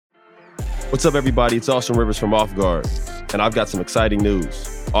What's up, everybody? It's Austin Rivers from Off Guard, and I've got some exciting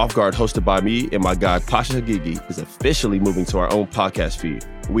news. Off Guard, hosted by me and my guy Pasha Hagigi, is officially moving to our own podcast feed.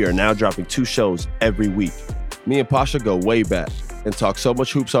 We are now dropping 2 shows every week. Me and Pasha go way back and talk so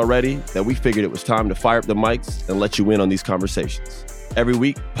much hoops already that we figured it was time to fire up the mics and let you in on these conversations. Every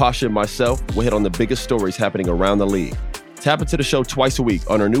week, Pasha and myself will hit on the biggest stories happening around the league. Tap into the show twice a week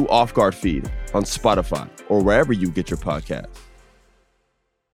on our new Off Guard feed on Spotify or wherever you get your podcasts.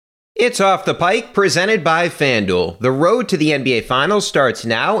 It's Off the Pike, presented by FanDuel. The road to the NBA Finals starts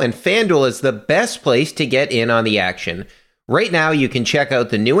now, and FanDuel is the best place to get in on the action. Right now, you can check out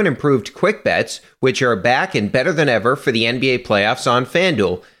the new and improved Quick Bets, which are back and better than ever for the NBA playoffs on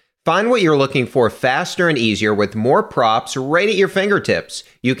FanDuel. Find what you're looking for faster and easier with more props right at your fingertips.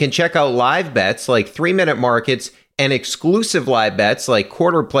 You can check out live bets like 3-minute markets and exclusive live bets like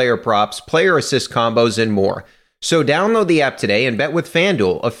quarter player props, player assist combos, and more. So download the app today and bet with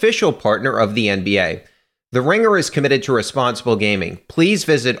FanDuel, official partner of the NBA. The Ringer is committed to responsible gaming. Please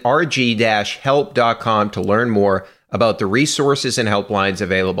visit rg-help.com to learn more about the resources and helplines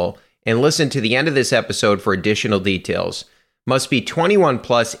available, and listen to the end of this episode for additional details. Must be 21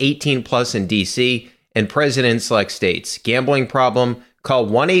 plus, 18 plus in DC, and present in select states. Gambling problem? Call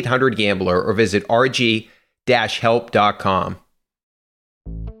 1-800-GAMBLER or visit rg-help.com.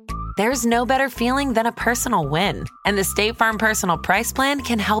 There's no better feeling than a personal win, and the State Farm Personal Price Plan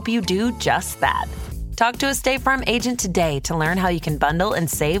can help you do just that. Talk to a State Farm agent today to learn how you can bundle and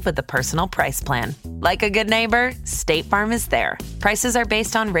save with the Personal Price Plan. Like a good neighbor, State Farm is there. Prices are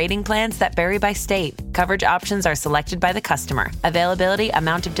based on rating plans that vary by state. Coverage options are selected by the customer. Availability,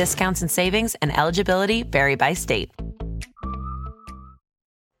 amount of discounts and savings, and eligibility vary by state.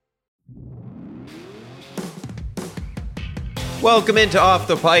 Welcome into Off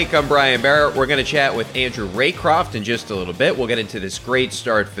the Pike. I'm Brian Barrett. We're going to chat with Andrew Raycroft in just a little bit. We'll get into this great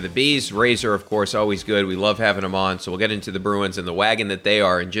start for the Bees. Rays are, of course, always good. We love having them on, so we'll get into the Bruins and the wagon that they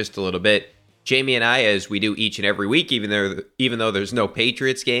are in just a little bit. Jamie and I, as we do each and every week, even though there's no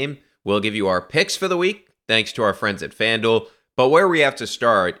Patriots game, we'll give you our picks for the week, thanks to our friends at FanDuel. But where we have to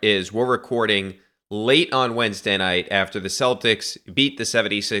start is we're recording late on Wednesday night after the Celtics beat the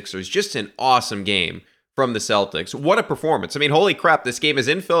 76ers. Just an awesome game from the Celtics. What a performance. I mean, holy crap, this game is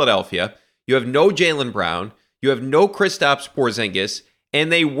in Philadelphia. You have no Jaylen Brown. You have no Kristaps Porzingis.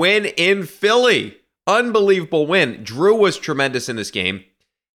 And they win in Philly. Unbelievable win. Drew was tremendous in this game.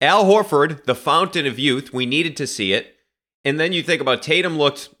 Al Horford, the fountain of youth. We needed to see it. And then you think about Tatum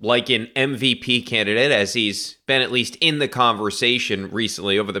looked like an MVP candidate, as he's been at least in the conversation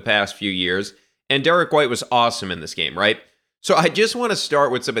recently over the past few years. And Derek White was awesome in this game, right? So I just want to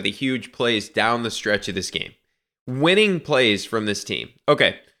start with some of the huge plays down the stretch of this game. Winning plays from this team.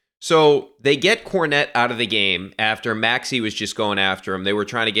 Okay, so they get Kornet out of the game after Maxey was just going after him. They were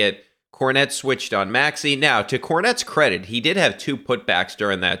trying to get Kornet switched on Maxey. Now, to Kornet's credit, he did have 2 putbacks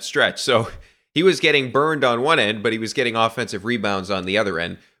during that stretch. So he was getting burned on one end, but he was getting offensive rebounds on the other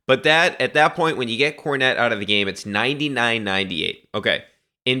end. But at that point, when you get Kornet out of the game, it's 99-98. Okay,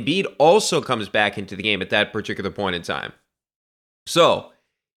 Embiid also comes back into the game at that particular point in time. So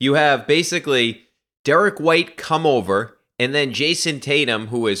you have basically Derek White come over, and then Jason Tatum,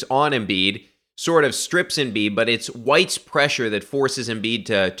 who is on Embiid, sort of strips Embiid, but it's White's pressure that forces Embiid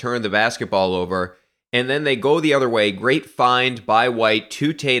to turn the basketball over. And then they go the other way. Great find by White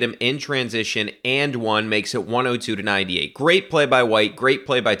to Tatum in transition, and one makes it 102-98. Great play by White, great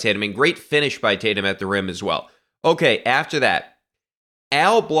play by Tatum, and great finish by Tatum at the rim as well. Okay, after that,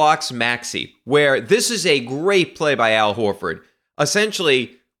 Al blocks Maxey, where this is a great play by Al Horford.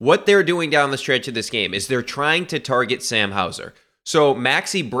 Essentially, what they're doing down the stretch of this game is they're trying to target Sam Hauser. So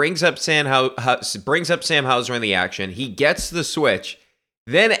Maxey brings up Sam Hauser in the action. He gets the switch.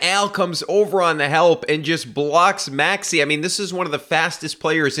 Then Al comes over on the help and just blocks Maxey. I mean, this is one of the fastest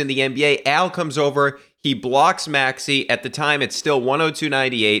players in the NBA. Al comes over. He blocks Maxey. At the time, it's still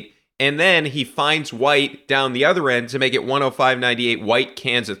 102-98. And then he finds White down the other end to make it 105-98. White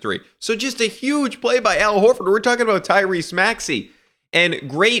cans a 3. So just a huge play by Al Horford. We're talking about Tyrese Maxey. And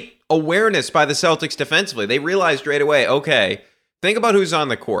great awareness by the Celtics defensively. They realized right away, okay, think about who's on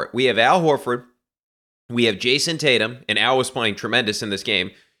the court. We have Al Horford. We have Jason Tatum. And Al was playing tremendous in this game.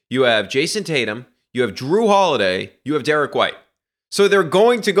 You have Jason Tatum. You have Drew Holiday. You have Derek White. So they're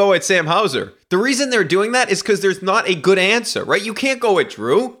going to go at Sam Hauser. The reason they're doing that is because there's not a good answer, right? You can't go at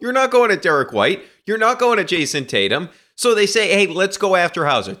Drew. You're not going at Derek White. You're not going at Jason Tatum. So they say, hey, let's go after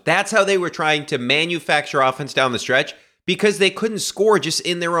Hauser. That's how they were trying to manufacture offense down the stretch, because they couldn't score just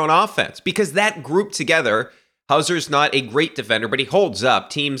in their own offense. Because that group together, Hauser's not a great defender, but he holds up.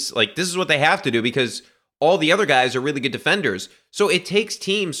 Teams, like, this is what they have to do because all the other guys are really good defenders. So it takes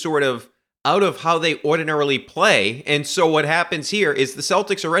teams sort of out of how they ordinarily play. And so what happens here is the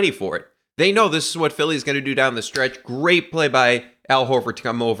Celtics are ready for it. They know this is what Philly's going to do down the stretch. Great play by Al Horford to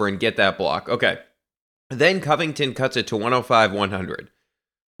come over and get that block. Okay. Then Covington cuts it to 105-100.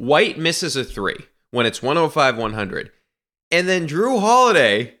 White misses a three when it's 105-100. And then Drew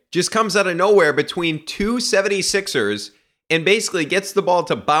Holiday just comes out of nowhere between two 76ers and basically gets the ball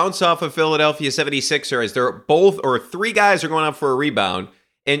to bounce off a Philadelphia 76er as they're both, or three guys are going up for a rebound.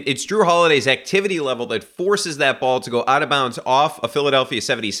 And it's Drew Holiday's activity level that forces that ball to go out of bounds off a Philadelphia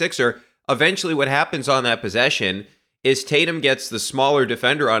 76er. Eventually what happens on that possession is Tatum gets the smaller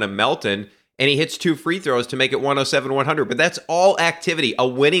defender on him, Melton, and he hits two free throws to make it 107-100. But that's all activity, a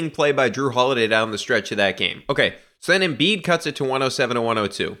winning play by Drew Holiday down the stretch of that game. Okay, so then Embiid cuts it to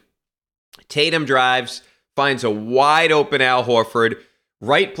 107-102. Tatum drives, finds a wide open Al Horford.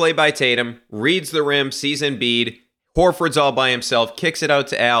 Right play by Tatum, reads the rim, sees Embiid. Horford's all by himself, kicks it out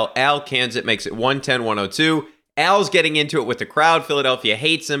to Al. Al cans it, makes it 110-102. Al's getting into it with the crowd. Philadelphia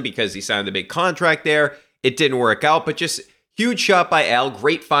hates him because he signed the big contract there. It didn't work out, but just huge shot by Al.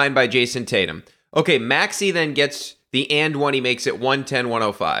 Great find by Jason Tatum. Okay, Maxey then gets the and one. He makes it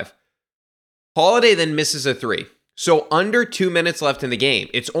 110-105. Holiday then misses a three. So under 2 minutes left in the game.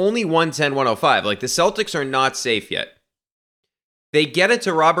 It's only 110-105. Like, the Celtics are not safe yet. They get it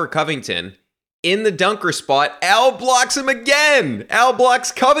to Robert Covington. In the dunker spot, Al blocks him again. Al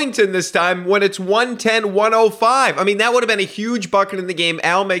blocks Covington this time when it's 110-105. I mean, that would have been a huge bucket in the game.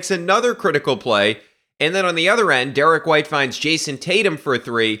 Al makes another critical play. And then on the other end, Derek White finds Jason Tatum for a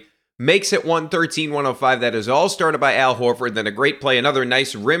three, makes it 113-105. That is all started by Al Horford. Then a great play, another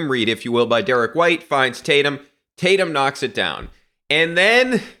nice rim read, if you will, by Derek White, finds Tatum. Tatum knocks it down. And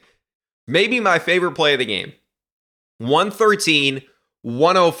then maybe my favorite play of the game,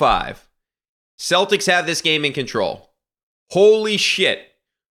 113-105. Celtics have this game in control. Holy shit.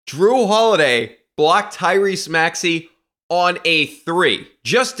 Drew Holiday blocked Tyrese Maxey on a three.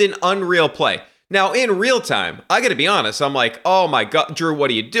 Just an unreal play. Now, in real time, I got to be honest, I'm like, oh my God, Drew,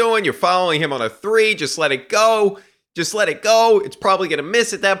 what are you doing? You're following him on a three. Just let it go. Just let it go. It's probably going to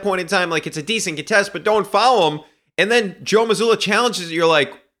miss at that point in time. Like, it's a decent contest, but don't foul him. And then Joe Mazzulla challenges it. You're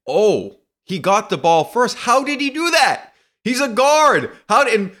like, oh, he got the ball first. How did he do that? He's a guard.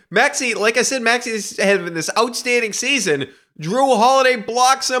 And Maxey, like I said, Maxey is having this outstanding season. Drew Holiday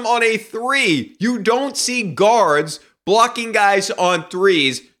blocks him on a three. You don't see guards blocking guys on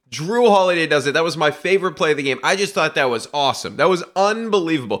threes. Drew Holiday does it. That was my favorite play of the game. I just thought that was awesome. That was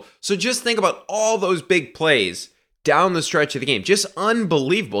unbelievable. So just think about all those big plays down the stretch of the game. Just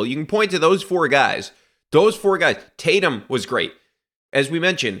unbelievable. You can point to those four guys. Those four guys. Tatum was great. As we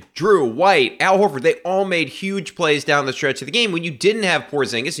mentioned, Drew, White, Al Horford, they all made huge plays down the stretch of the game when you didn't have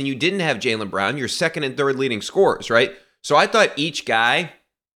Porzingis and you didn't have Jaylen Brown, your second and third leading scorers, right? So I thought each guy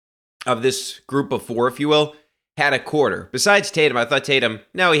of this group of four, if you will, had a quarter. Besides Tatum, I thought Tatum,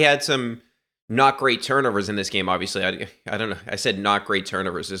 now he had some not great turnovers in this game, obviously. I don't know. I said not great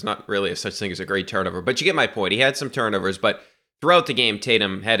turnovers. There's not really a such thing as a great turnover, but you get my point. He had some turnovers, but throughout the game,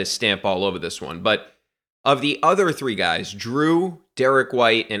 Tatum had his stamp all over this one. But of the other three guys, Drew, Derek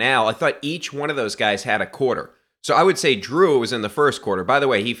White, and Al, I thought each one of those guys had a quarter. So I would say Drew was in the first quarter. By the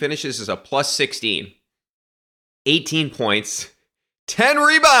way, he finishes as a plus 16, 18 points, 10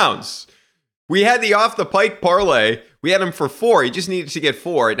 rebounds. We had the off the pike parlay. We had him for 4. He just needed to get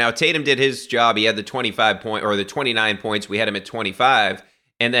 4. Now Tatum did his job. He had the 29 points. We had him at 25.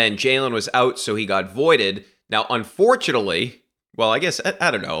 And then Jaylen was out, so he got voided. Now, unfortunately, well, I guess,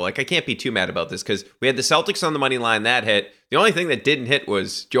 I don't know. Like, I can't be too mad about this because we had the Celtics on the money line. That hit. The only thing that didn't hit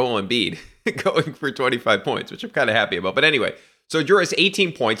was Joel Embiid going for 25 points, which I'm kind of happy about. But anyway, so Drew has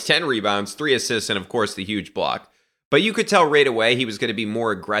 18 points, 10 rebounds, 3 assists, and of course the huge block. But you could tell right away he was going to be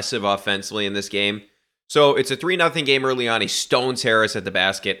more aggressive offensively in this game. So it's a 3-0 game early on. He stones Harris at the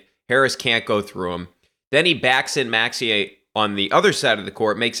basket. Harris can't go through him. Then he backs in Maxey on the other side of the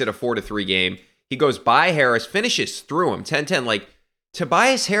court, makes it a 4-3 game. He goes by Harris, finishes through him, 10-10. Like,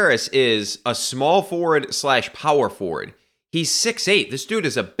 Tobias Harris is a small forward / power forward. He's 6'8". This dude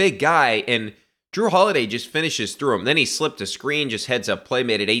is a big guy, and Drew Holiday just finishes through him. Then he slipped a screen, just heads up play,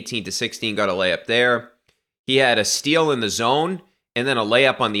 made it 18-16, got a layup there. He had a steal in the zone, and then a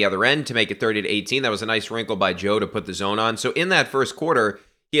layup on the other end to make it 30-18. That was a nice wrinkle by Joe to put the zone on. So in that first quarter,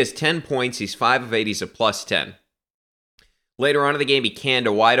 he has 10 points. He's 5 of 8. He's a plus 10. Later on in the game, he canned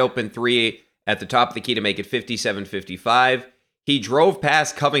a wide open 3 at the top of the key to make it 57-55. He drove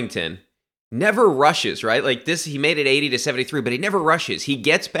past Covington. Never rushes, right? Like this, he made it 80-73, but he never rushes. He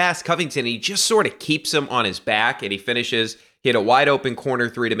gets past Covington, and he just sort of keeps him on his back, and he finishes. He had a wide open corner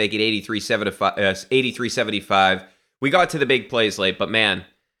 3 to make it 83-75. We got to the big plays late, but man,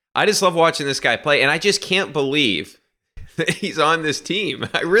 I just love watching this guy play, and I just can't believe that he's on this team.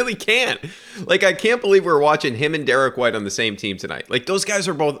 I really can't. Like, I can't believe we're watching him and Derek White on the same team tonight. Like, those guys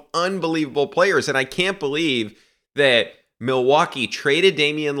are both unbelievable players, and I can't believe that Milwaukee traded for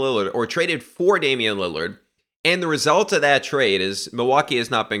Damian Lillard, and the result of that trade is Milwaukee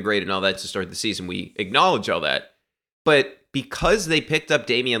has not been great and all that to start the season. We acknowledge all that. But because they picked up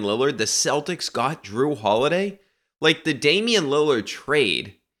Damian Lillard, the Celtics got Drew Holiday. Like, the Damian Lillard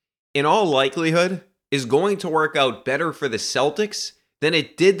trade, in all likelihood, is going to work out better for the Celtics than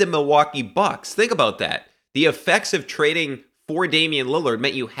it did the Milwaukee Bucks. Think about that. The effects of trading for Damian Lillard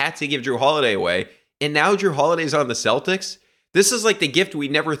meant you had to give Drew Holiday away, and now Drew Holiday's on the Celtics. This is like the gift we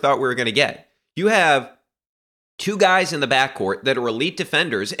never thought we were going to get. You have two guys in the backcourt that are elite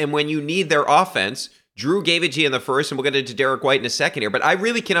defenders, and when you need their offense, Drew gave it to you in the first, and we'll get into Derek White in a second here, but I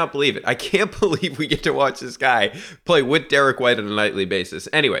really cannot believe it. I can't believe we get to watch this guy play with Derek White on a nightly basis.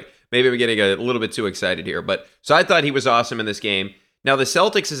 Anyway, maybe I'm getting a little bit too excited here, but so I thought he was awesome in this game. Now, the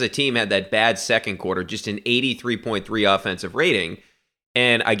Celtics as a team had that bad second quarter, just an 83.3 offensive rating,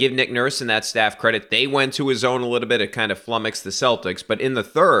 and I give Nick Nurse and that staff credit. They went to his own a little bit. It kind of flummoxed the Celtics, but in the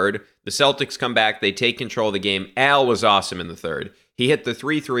third, the Celtics come back. They take control of the game. Al was awesome in the third. He hit the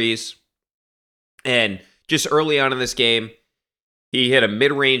 3 threes. And just early on in this game, he hit a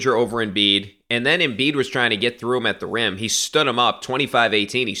mid-ranger over Embiid, and then Embiid was trying to get through him at the rim. He stood him up,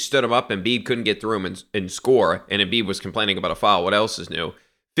 25-18. He stood him up, Embiid couldn't get through him and score, and Embiid was complaining about a foul. What else is new?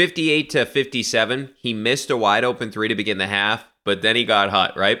 58-57, he missed a wide-open 3 to begin the half, but then he got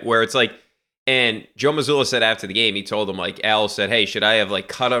hot, right? Where it's like, and Joe Mazzulla said after the game, he told him, like, Al said, hey, should I have, like,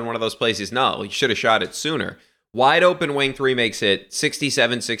 cut on one of those plays? No, he should have shot it sooner. Wide-open wing 3 makes it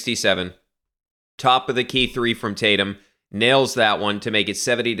 67-67. Top of the key 3 from Tatum, nails that one to make it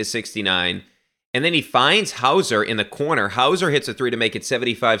 70-69. And then he finds Hauser in the corner. Hauser hits a 3 to make it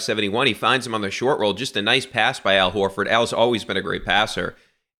 75-71. He finds him on the short roll. Just a nice pass by Al Horford. Al's always been a great passer.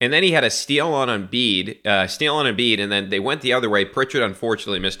 And then he had a steal on Embiid, and then they went the other way. Pritchard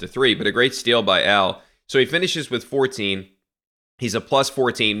unfortunately missed a 3, but a great steal by Al. So he finishes with 14. He's a plus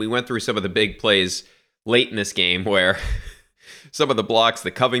 14. We went through some of the big plays late in this game where some of the blocks,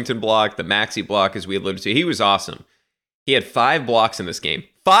 the Covington block, the Maxey block, as we alluded to, he was awesome. He had 5 blocks in this game.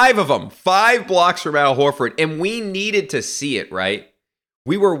 5 of them. 5 blocks from Al Horford. And we needed to see it, right?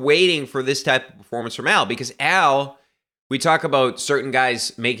 We were waiting for this type of performance from Al because Al, we talk about certain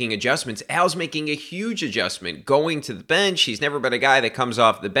guys making adjustments. Al's making a huge adjustment, going to the bench. He's never been a guy that comes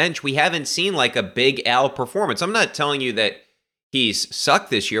off the bench. We haven't seen like a big Al performance. I'm not telling you that he's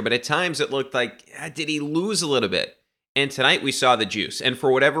sucked this year, but at times it looked like, did he lose a little bit? And tonight we saw the juice. And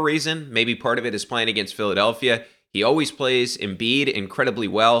for whatever reason, maybe part of it is playing against Philadelphia. He always plays Embiid incredibly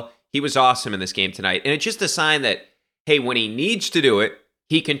well. He was awesome in this game tonight. And it's just a sign that, hey, when he needs to do it,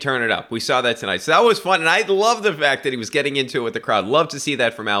 he can turn it up. We saw that tonight. So that was fun. And I love the fact that he was getting into it with the crowd. Love to see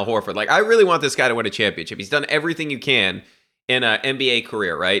that from Al Horford. Like, I really want this guy to win a championship. He's done everything you can in an NBA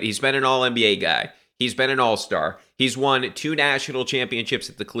career, right? He's been an all-NBA guy. He's been an all-star. He's won 2 national championships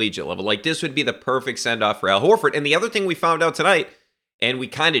at the collegiate level. Like, this would be the perfect send-off for Al Horford. And the other thing we found out tonight, and we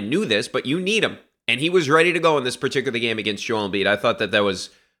kind of knew this, but you need him. And he was ready to go in this particular game against Joel Embiid. I thought that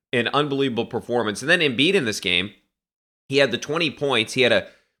was an unbelievable performance. And then Embiid in this game, he had the 20 points. He had a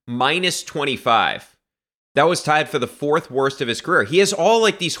minus 25. That was tied for the 4th worst of his career. He has all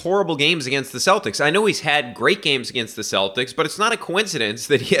like these horrible games against the Celtics. I know he's had great games against the Celtics, but it's not a coincidence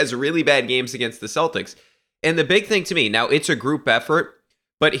that he has really bad games against the Celtics. And the big thing to me, now it's a group effort,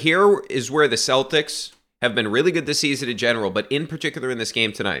 but here is where the Celtics have been really good this season in general, but in particular in this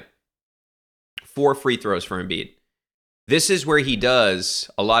game tonight. 4 free throws for Embiid. This is where he does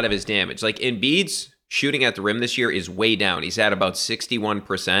a lot of his damage. Like, Embiid's shooting at the rim this year is way down. He's at about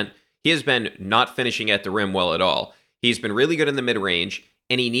 61%. He has been not finishing at the rim well at all. He's been really good in the mid-range,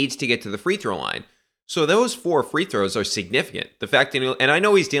 and he needs to get to the free throw line. So those 4 free throws are significant. The fact that, and I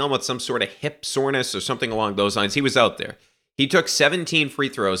know he's dealing with some sort of hip soreness or something along those lines. He was out there. He took 17 free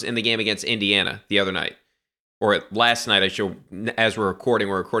throws in the game against Indiana the other night. Or last night, as we're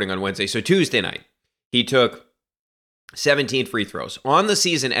recording on Wednesday. So Tuesday night, he took 17 free throws. On the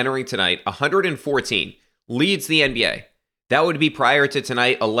season entering tonight, 114, leads the NBA. That would be prior to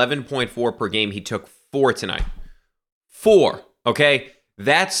tonight, 11.4 per game. He took 4 tonight. 4, okay?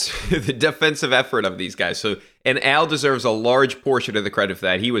 That's the defensive effort of these guys. So, and Al deserves a large portion of the credit for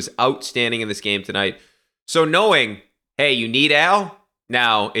that. He was outstanding in this game tonight. So knowing, hey, you need Al.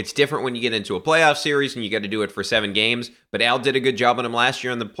 Now, it's different when you get into a playoff series and you got to do it for 7 games. But Al did a good job on him last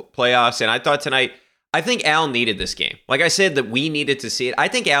year in the playoffs. And I thought tonight, I think Al needed this game. Like I said that we needed to see it. I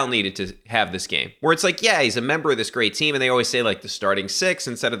think Al needed to have this game where it's like, yeah, he's a member of this great team. And they always say like the starting 6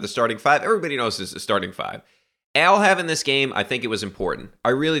 instead of the starting 5. Everybody knows it's the starting 5. Al having this game, I think it was important.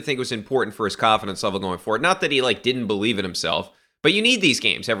 I really think it was important for his confidence level going forward. Not that he like didn't believe in himself, but you need these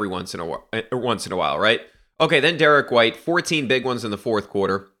games every once in a while, right? Okay, then Derek White, 14 big ones in the fourth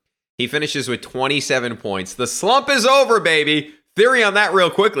quarter. He finishes with 27 points. The slump is over, baby. Theory on that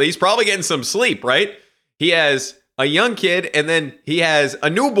real quickly. He's probably getting some sleep, right? He has a young kid and then he has a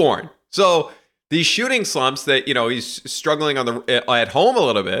newborn. So these shooting slumps that, he's struggling at home a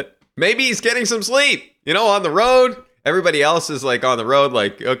little bit. Maybe he's getting some sleep, on the road. Everybody else is like on the road,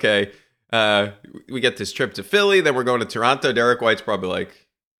 like, okay, we get this trip to Philly, then we're going to Toronto. Derek White's probably like,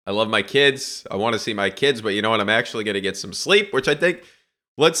 I love my kids. I want to see my kids, but you know what? I'm actually going to get some sleep, which I think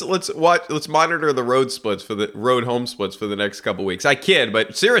let's monitor the road home splits for the next couple weeks. I kid,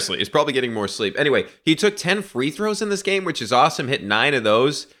 but seriously, he's probably getting more sleep. Anyway, he took 10 free throws in this game, which is awesome. Hit 9 of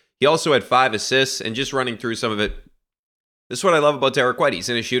those. He also had 5 assists, and just running through some of it. This is what I love about Derek White. He's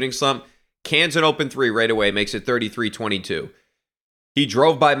in a shooting slump. Cans an open 3 right away, makes it 33-22. He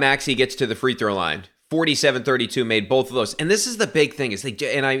drove by Maxey, gets to the free throw line. 47-32, made both of those. And this is the big thing,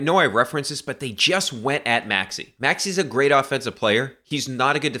 and I know I reference this, but they just went at Maxey. Maxey's a great offensive player. He's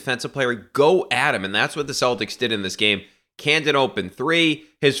not a good defensive player. Go at him, and that's what the Celtics did in this game. Canned an open 3.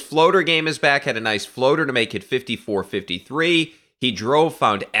 His floater game is back, had a nice floater to make it 54-53. He drove,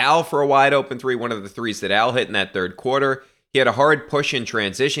 found Al for a wide open 3, one of the 3s that Al hit in that third quarter. He had a hard push in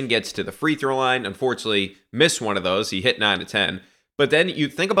transition, gets to the free throw line. Unfortunately, missed one of those. He hit 9 of 10. But then you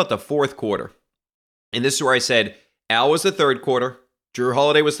think about the fourth quarter. And this is where I said Al was the third quarter. Drew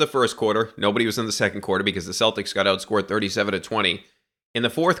Holiday was the first quarter. Nobody was in the second quarter because the Celtics got outscored 37-20. In the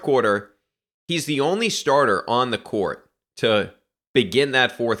fourth quarter, he's the only starter on the court to begin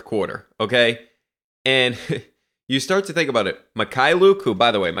that fourth quarter, okay? And you start to think about it. Mikhailuk, who,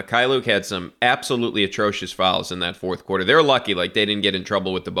 by the way, Mikhailuk had some absolutely atrocious fouls in that fourth quarter. They're lucky like they didn't get in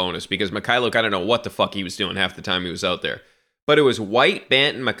trouble with the bonus because Mikhailuk, I don't know what the fuck he was doing half the time he was out there. But it was White,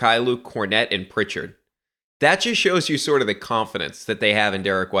 Banton, Mikhailuk, Cornette, and Pritchard. That just shows you sort of the confidence that they have in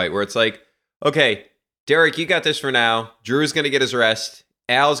Derek White, where it's like, okay, Derek, you got this for now. Drew's going to get his rest.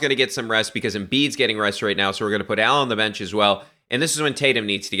 Al's going to get some rest because Embiid's getting rest right now, so we're going to put Al on the bench as well. And this is when Tatum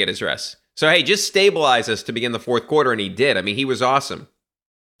needs to get his rest. So, hey, just stabilize us to begin the fourth quarter, and he did. I mean, he was awesome.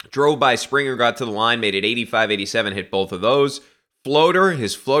 Drove by Springer, got to the line, made it 85-87, hit both of those.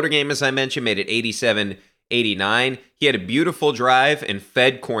 His floater game, as I mentioned, made it 87-89. He had a beautiful drive and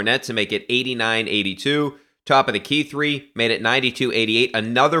fed Cornette to make it 89-82. Top of the key 3, made it 92-88.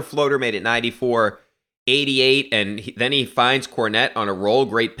 Another floater made it 94-88. And then he finds Cornette on a roll.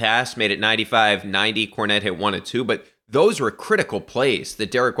 Great pass, made it 95-90. Cornette hit 1 of 2. But those were critical plays that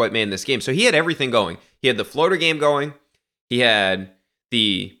Derek White made in this game. So he had everything going. He had the floater game going. He had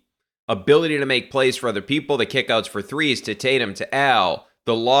the ability to make plays for other people, the kickouts for 3s to Tatum, to Al,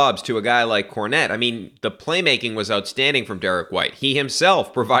 the lobs to a guy like Cornette. I mean, the playmaking was outstanding from Derek White. He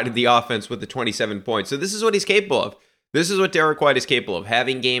himself provided the offense with the 27 points. So this is what he's capable of. This is what Derek White is capable of,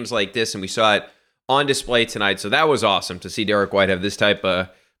 having games like this, and we saw it on display tonight. So that was awesome to see Derek White have this type of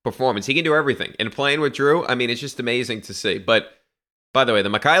performance. He can do everything. And playing with Drew, I mean, it's just amazing to see. But, by the way, the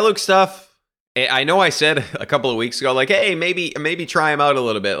Mikhailuk stuff, I know I said a couple of weeks ago, like, hey, maybe try him out a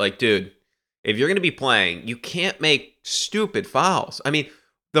little bit. Like, dude, if you're going to be playing, you can't make stupid fouls. I mean,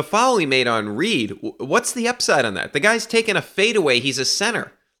 the foul he made on Reed, what's the upside on that? The guy's taking a fadeaway. He's a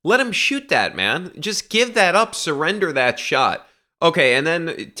center. Let him shoot that, man. Just give that up. Surrender that shot. Okay, and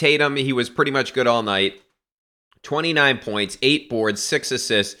then Tatum, he was pretty much good all night. 29 points, 8 boards, 6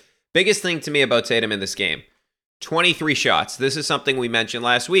 assists. Biggest thing to me about Tatum in this game, 23 shots. This is something we mentioned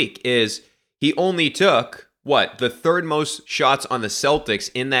last week, is he only took the third most shots on the Celtics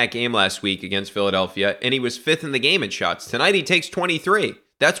in that game last week against Philadelphia, and he was 5th in the game in shots. Tonight he takes 23.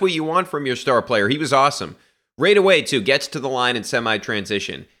 That's what you want from your star player. He was awesome. Right away, too, gets to the line in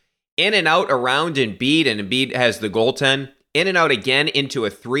semi-transition. In and out around Embiid, and Embiid has the goaltend. In and out again into a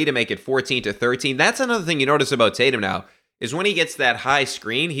 3 to make it 14-13. That's another thing you notice about Tatum now, is when he gets that high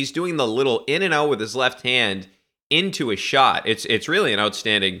screen, he's doing the little in and out with his left hand into a shot. It's really an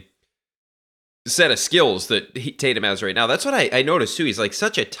outstanding set of skills that Tatum has right now. That's what I noticed too. He's like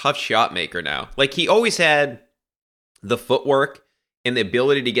such a tough shot maker now. Like he always had the footwork and the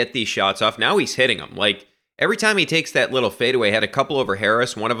ability to get these shots off. Now he's hitting them. Like every time he takes that little fadeaway, had a couple over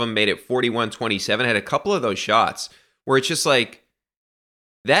Harris. One of them made it 41-27. Had a couple of those shots where it's just like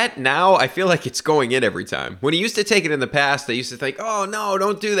that. Now I feel like it's going in every time. When he used to take it in the past, I used to think, oh no,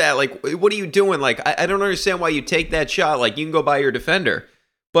 don't do that. Like, what are you doing? Like, I don't understand why you take that shot. Like you can go by your defender.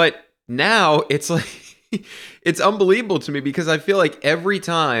 But now it's like it's unbelievable to me because I feel like every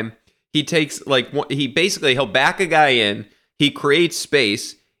time he takes, like, he'll back a guy in, he creates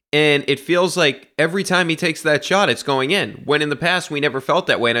space, and it feels like every time he takes that shot, it's going in. When in the past, we never felt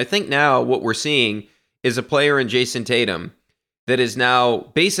that way. And I think now what we're seeing is a player in Jason Tatum that has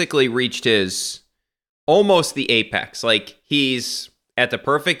now basically reached his almost the apex. Like, he's at the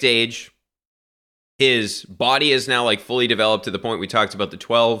perfect age. His body is now, like, fully developed to the point we talked about the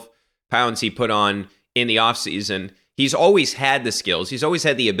 12 pounds he put on in the offseason. He's always had the skills. He's always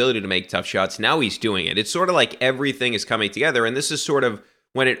had the ability to make tough shots. Now he's doing it. It's sort of like everything is coming together, and this is sort of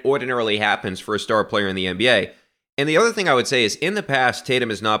when it ordinarily happens for a star player in the NBA. And the other thing I would say is, in the past, Tatum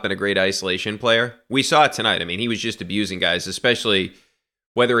has not been a great isolation player. We saw it tonight. I mean, he was just abusing guys, especially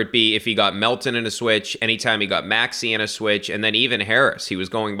whether it be if he got Melton in a switch, anytime he got Maxey in a switch, and then even Harris. He was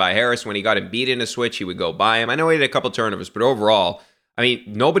going by Harris. When he got Embiid in a switch, he would go by him. I know he had a couple turnovers, but overall, I mean,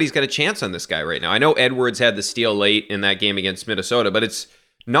 nobody's got a chance on this guy right now. I know Edwards had the steal late in that game against Minnesota, but it's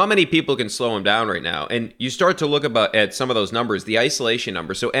not many people can slow him down right now. And you start to look at some of those numbers, the isolation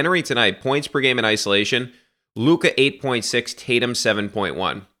numbers. So entering tonight, points per game in isolation, Luka 8.6, Tatum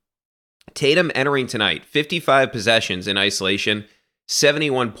 7.1. Tatum entering tonight, 55 possessions in isolation,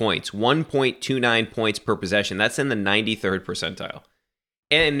 71 points, 1.29 points per possession. That's in the 93rd percentile.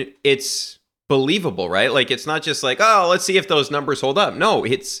 And it's believable, right? Like, it's not just like, oh, let's see if those numbers hold up. No,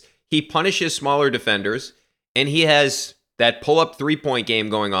 he punishes smaller defenders, and he has that pull-up three-point game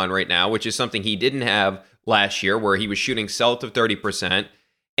going on right now, which is something he didn't have last year, where he was shooting south of 30%.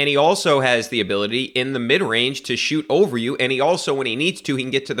 And he also has the ability in the mid-range to shoot over you, and he also, when he needs to, he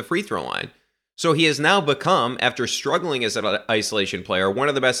can get to the free throw line. So he has now become, after struggling as an isolation player, one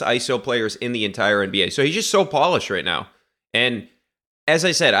of the best ISO players in the entire NBA. So he's just so polished right now. And as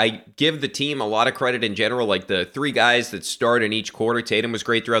I said, I give the team a lot of credit in general, like the three guys that start in each quarter. Tatum was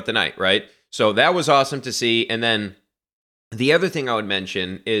great throughout the night, right? So that was awesome to see. And then the other thing I would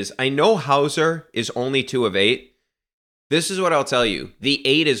mention is, I know Hauser is only 2 of 8. This is what I'll tell you. The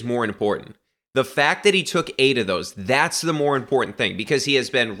 8 is more important. The fact that he took 8 of those, that's the more important thing, because he has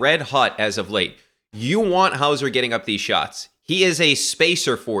been red hot as of late. You want Hauser getting up these shots. He is a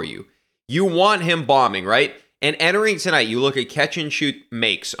spacer for you. You want him bombing, right? And entering tonight, you look at catch and shoot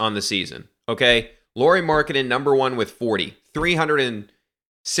makes on the season, okay? Lauri Markkanen, number 1 with 40.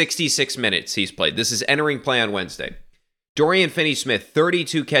 366 minutes he's played. This is entering play on Wednesday. Dorian Finney-Smith,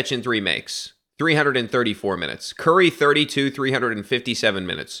 32 catch and 3 makes. 334 minutes. Curry, 32, 357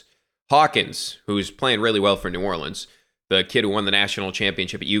 minutes. Hawkins, who's playing really well for New Orleans, the kid who won the national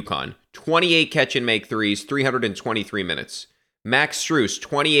championship at UConn, 28 catch and make threes, 323 minutes. Max Strus,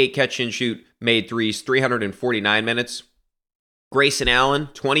 28 catch and shoot made threes, 349 minutes. Grayson Allen,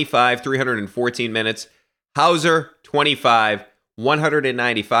 25, 314 minutes. Hauser, 25,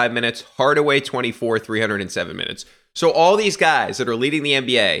 195 minutes. Hardaway, 24, 307 minutes. So all these guys that are leading the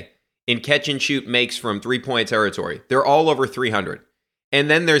NBA in catch and shoot makes from three-point territory, they're all over 300. And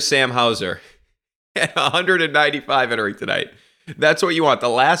then there's Sam Hauser at 195 entering tonight. That's what you want. The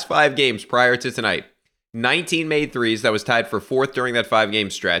last 5 games prior to tonight, 19 made threes. That was tied for 4th during that 5-game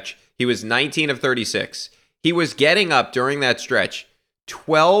stretch. He was 19 of 36. He was getting up during that stretch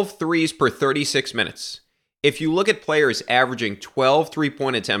 12 threes per 36 minutes. If you look at players averaging 12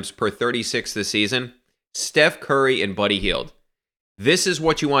 three-point attempts per 36 this season, Steph Curry and Buddy Hield. This is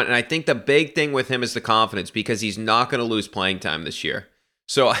what you want. And I think the big thing with him is the confidence, because he's not going to lose playing time this year.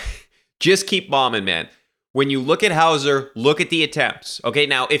 So just keep bombing, man. When you look at Hauser, look at the attempts. Okay,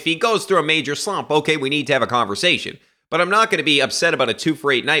 now, if he goes through a major slump, okay, we need to have a conversation. But I'm not going to be upset about a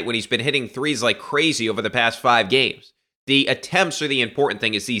 2-for-8 night when he's been hitting threes like crazy over the past 5 games. The attempts are the important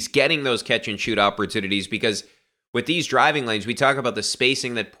thing, is he's getting those catch-and-shoot opportunities, because with these driving lanes, we talk about the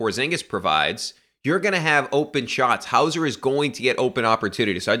spacing that Porzingis provides. You're going to have open shots. Hauser is going to get open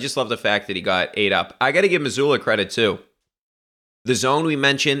opportunities. So I just love the fact that he got 8 up. I got to give Mazzulla credit, too. The zone we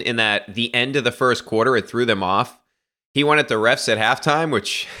mentioned in that the end of the first quarter, it threw them off. He went at the refs at halftime,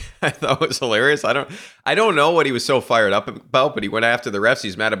 which I thought was hilarious. I don't know what he was so fired up about, but he went after the refs.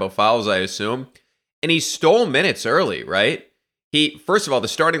 He's mad about fouls, I assume. And he stole minutes early, right? First of all, the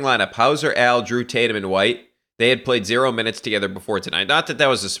starting lineup, Hauser, Al, Drew, Tatum, and White, they had played 0 minutes together before tonight. Not that that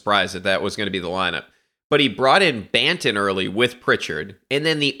was a surprise that was going to be the lineup. But he brought in Banton early with Pritchard. And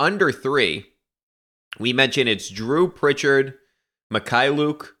then the under 3, we mentioned it's Drew, Pritchard,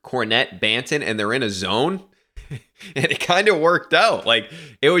 Mikhailuk, Cornette, Banton, and they're in a zone. And it kind of worked out. Like,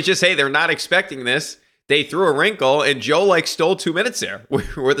 it was just, hey, they're not expecting this. They threw a wrinkle, and Joe, stole 2 minutes there.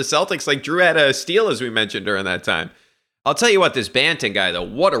 Where the Celtics, Drew had a steal, as we mentioned during that time. I'll tell you what, this Banton guy, though,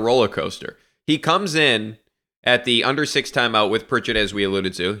 what a roller coaster. He comes in at the under 6 timeout with Pritchard, as we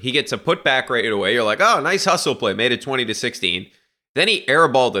alluded to. He gets a putback right away. You're like, oh, nice hustle play. Made it 20-16. Then he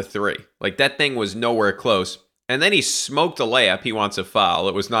airballed a 3. Like, that thing was nowhere close. And then he smoked a layup. He wants a foul.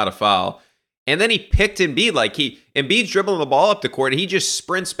 It was not a foul. And then he picked Embiid. Like, Embiid's dribbling the ball up the court. He just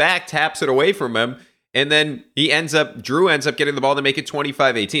sprints back, taps it away from him. And then Drew ends up getting the ball to make it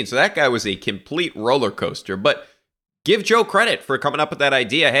 25-18. So that guy was a complete roller coaster. But give Joe credit for coming up with that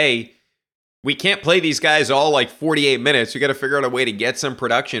idea. Hey, we can't play these guys all like 48 minutes. We got to figure out a way to get some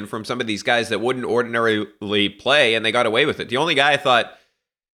production from some of these guys that wouldn't ordinarily play, and they got away with it. The only guy I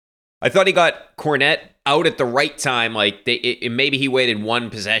thought he got Cornette out at the right time. Like, maybe he waited one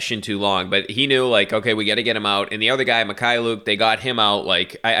possession too long, but he knew, like, okay, we got to get him out. And the other guy, Mikhailuk, they got him out.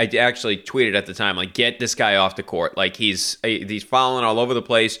 Like, I actually tweeted at the time, like, get this guy off the court. Like, he's fouling all over the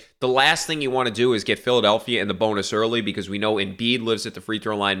place. The last thing you want to do is get Philadelphia in the bonus early, because we know Embiid lives at the free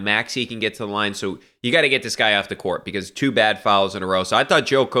throw line. Maxey can get to the line, so you got to get this guy off the court, because 2 bad fouls in a row. So I thought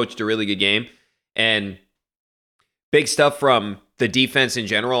Joe coached a really good game, and big stuff from the defense in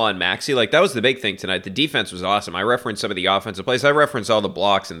general on Maxey. Like, that was the big thing tonight. The defense was awesome. I referenced some of the offensive plays. I referenced all the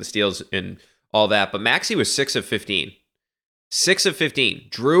blocks and the steals and all that. But Maxey was 6 of 15. 6 of 15.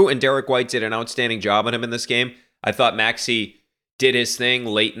 Drew and Derek White did an outstanding job on him in this game. I thought Maxey did his thing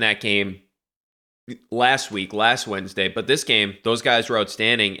late in that game last Wednesday. But this game, those guys were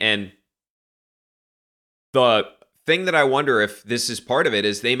outstanding. And the thing that I wonder if this is part of it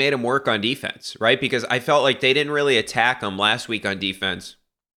is they made him work on defense, right? Because I felt like they didn't really attack him last week on defense.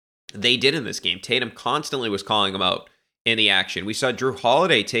 They did in this game. Tatum constantly was calling him out in the action. We saw Drew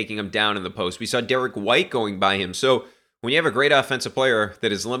Holiday taking him down in the post. We saw Derek White going by him. So when you have a great offensive player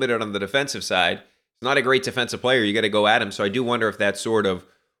that is limited on the defensive side, it's not a great defensive player. You got to go at him. So I do wonder if that sort of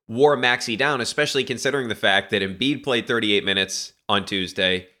wore Maxey down, especially considering the fact that Embiid played 38 minutes on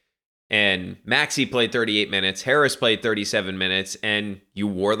Tuesday, and Maxey played 38 minutes, Harris played 37 minutes, and you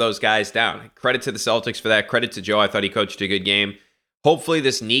wore those guys down. Credit to the Celtics for that. Credit to Joe. I thought he coached a good game. Hopefully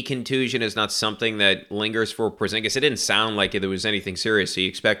this knee contusion is not something that lingers for Porzingis. It didn't sound like there was anything serious, so you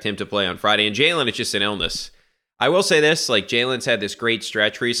expect him to play on Friday. And Jalen, it's just an illness. I will say this, like, Jalen's had this great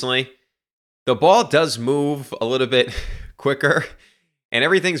stretch recently. The ball does move a little bit quicker, and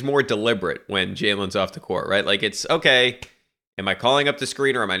everything's more deliberate when Jalen's off the court, right? Like, it's, okay, am I calling up the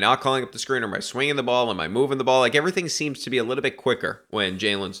screen, or am I not calling up the screen? Or am I swinging the ball? Am I moving the ball? Like, everything seems to be a little bit quicker when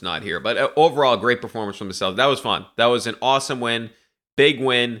Jalen's not here. But overall, great performance from the Celtics. That was fun. That was an awesome win. Big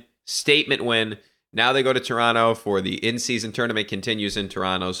win. Statement win. Now they go to Toronto for the in-season tournament. Continues in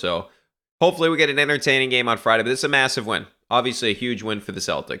Toronto. So hopefully we get an entertaining game on Friday. But this is a massive win. Obviously a huge win for the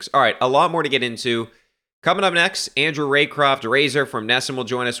Celtics. All right, a lot more to get into. Coming up next, Andrew Raycroft, Razor from Nesson, will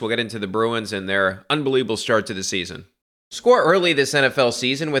join us. We'll get into the Bruins and their unbelievable start to the season. Score early this NFL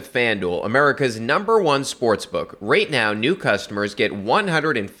season with FanDuel, America's #1 sportsbook. Right now, new customers get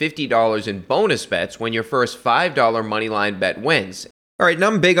 $150 in bonus bets when your first $5 moneyline bet wins. All right, now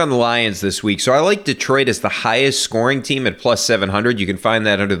I'm big on the Lions this week, so I like Detroit as the highest scoring team at plus 700. You can find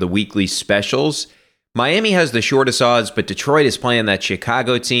that under the weekly specials. Miami has the shortest odds, but Detroit is playing that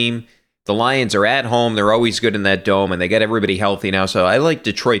Chicago team. The Lions are at home. They're always good in that dome, and they got everybody healthy now. So I like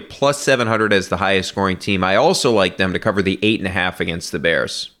Detroit plus 700 as the highest scoring team. I also like them to cover the 8.5 against the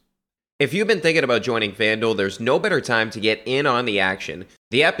Bears. If you've been thinking about joining FanDuel, there's no better time to get in on the action.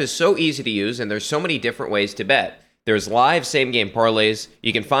 The app is so easy to use, and there's so many different ways to bet. There's live same-game parlays.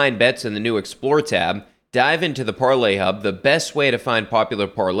 You can find bets in the new Explore tab. Dive into the Parlay Hub, the best way to find popular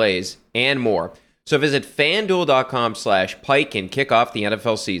parlays, and more. So visit FanDuel.com/Pike and kick off the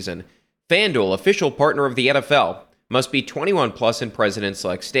NFL season. FanDuel, official partner of the NFL, must be 21 plus in present and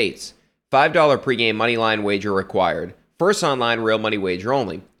select states. $5 pregame moneyline wager required. First online real money wager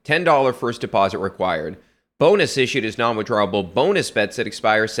only. $10 first deposit required. Bonus issued as non-withdrawable bonus bets that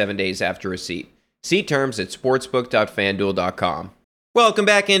expire 7 days after receipt. See terms at sportsbook.fanduel.com. Welcome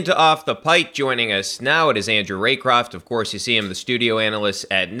back into Off the Pike. Joining us now, it is Andrew Raycroft. Of course, you see him, the studio analyst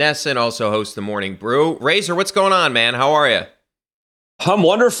at Nesson, also hosts the Morning Brew. Razor, what's going on, man? How are you? I'm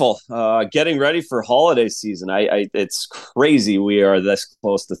wonderful. Getting ready for holiday season. It's crazy. We are this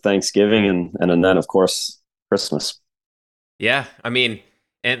close to Thanksgiving and then, of course, Christmas. Yeah, I mean,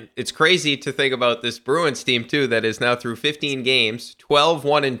 and it's crazy to think about this Bruins team, too, that is now through 15 games,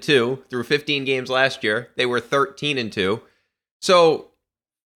 12-1-2 through 15 games last year. They were 13-2. So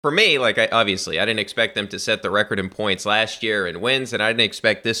for me, like, I didn't expect them to set the record in points last year and wins, and I didn't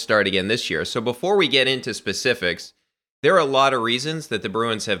expect this start again this year. So before we get into specifics, there are a lot of reasons that the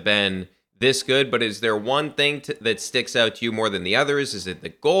Bruins have been this good, but is there one thing that sticks out to you more than the others? Is it the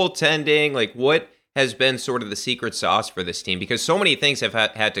goaltending? Like, what has been sort of the secret sauce for this team? Because so many things have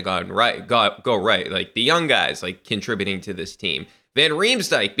had to go right. Like the young guys, like contributing to this team. Van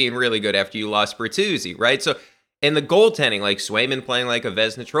Riemsdyk being really good after you lost Bertuzzi, right? So, and the goaltending, like Swayman playing like a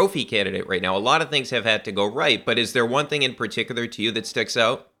Vezina Trophy candidate right now. A lot of things have had to go right. But is there one thing in particular to you that sticks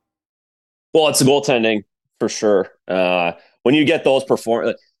out? Well, it's the goaltending for sure. When you get those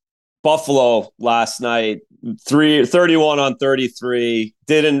performances, Buffalo last night, 31 on 33,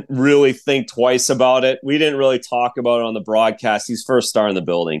 didn't really think twice about it. We didn't really talk about it on the broadcast. He's first star in the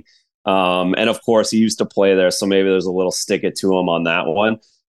building. And of course, he used to play there, so maybe there's a little stick it to him on that one.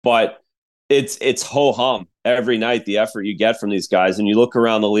 But it's ho-hum every night, the effort you get from these guys. And you look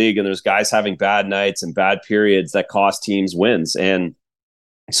around the league, and there's guys having bad nights and bad periods that cost teams wins. And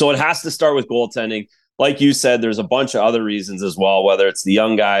so it has to start with goaltending. Like you said, there's a bunch of other reasons as well, whether it's the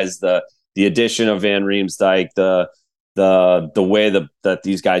young guys, the addition of Van Riemsdyk, the way that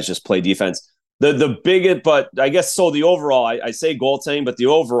these guys just play defense. The biggest, but I guess so the overall, I say goaltending, but the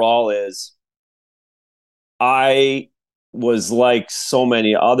overall is I was like so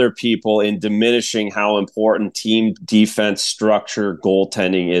many other people in diminishing how important team defense structure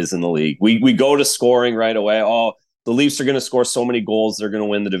goaltending is in the league. We go to scoring right away. Oh, the Leafs are going to score so many goals, they're going to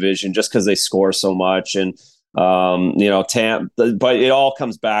win the division just because they score so much. And, but it all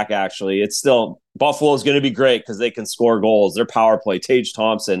comes back, actually. It's still, Buffalo is going to be great because they can score goals. Their power play, Tage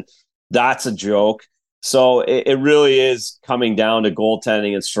Thompson, that's a joke. So it really is coming down to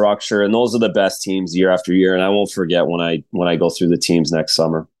goaltending and structure. And those are the best teams year after year. And I won't forget when I go through the teams next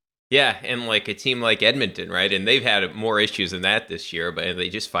summer. Yeah, and like a team like Edmonton, right? And they've had more issues than that this year, but they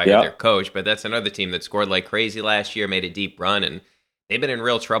just fired their coach. But that's another team that scored like crazy last year, made a deep run, and they've been in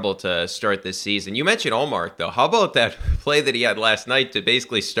real trouble to start this season. You mentioned Ullmark, though. How about that play that he had last night to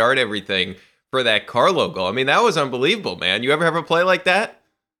basically start everything for that Carlo goal? I mean, that was unbelievable, man. You ever have a play like that?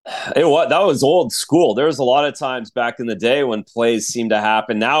 That was old school. There was a lot of times back in the day when plays seem to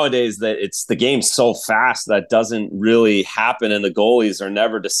happen. Nowadays, that it's the game's so fast that doesn't really happen, and the goalies are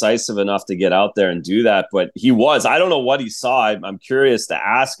never decisive enough to get out there and do that. But he was. I don't know what he saw. I'm curious to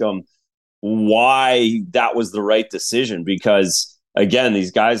ask him why that was the right decision, because again, these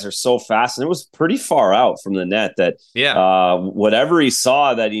guys are so fast, and it was pretty far out from the net that whatever he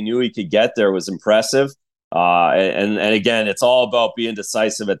saw that he knew he could get there was impressive. And again, it's all about being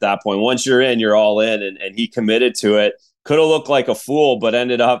decisive at that point. Once you're in, you're all in, and he committed to it. Could have looked like a fool, but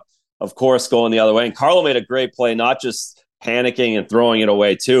ended up, of course, going the other way. And Carlo made a great play, not just panicking and throwing it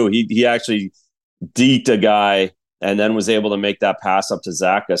away too. He actually deked a guy and then was able to make that pass up to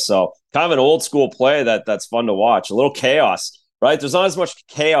Zaka. So kind of an old school play that's fun to watch. A little chaos, right? There's not as much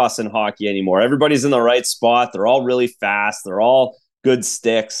chaos in hockey anymore. Everybody's in the right spot. They're all really fast. They're all good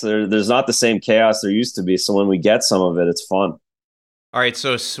sticks. There's not the same chaos there used to be. So when we get some of it, it's fun. All right,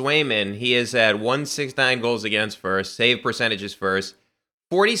 so Swayman, he is at 169 goals against first, save percentages first,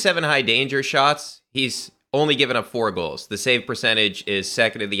 47 high danger shots. He's only given up 4 goals. The save percentage is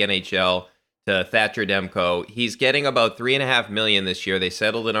second in the NHL to Thatcher Demko. He's getting about $3.5 million this year. They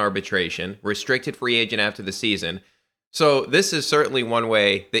settled in arbitration, restricted free agent after the season. So this is certainly one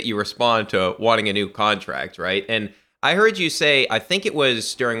way that you respond to wanting a new contract, right? And I heard you say, I think it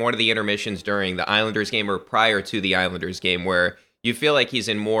was during one of the intermissions during the Islanders game or prior to the Islanders game, where you feel like he's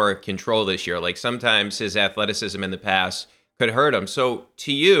in more control this year. Like sometimes his athleticism in the past could hurt him. So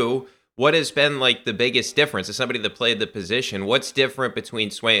to you, what has been like the biggest difference? As somebody that played the position, what's different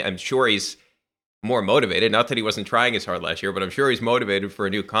between Swayman? I'm sure he's more motivated. Not that he wasn't trying as hard last year, but I'm sure he's motivated for a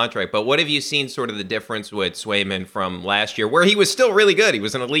new contract. But what have you seen sort of the difference with Swayman from last year, where he was still really good? He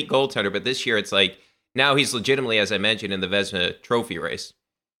was an elite goaltender, but this year it's like, now he's legitimately, as I mentioned, in the Vezina Trophy race.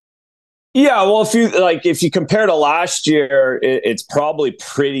 Yeah, well, if you compare to last year, it's probably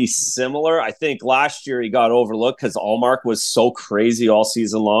pretty similar. I think last year he got overlooked because Ullmark was so crazy all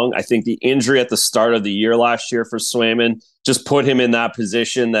season long. I think the injury at the start of the year last year for Swayman just put him in that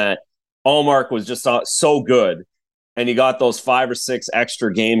position that Ullmark was just so good, and he got those 5 or 6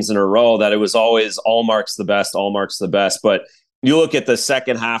 extra games in a row that it was always Ullmark's the best. But you look at the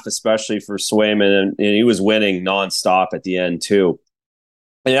second half, especially for Swayman, and he was winning nonstop at the end too.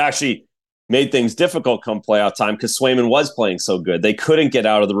 And it actually made things difficult come playoff time because Swayman was playing so good. They couldn't get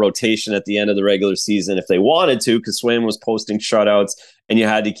out of the rotation at the end of the regular season if they wanted to, because Swayman was posting shutouts and you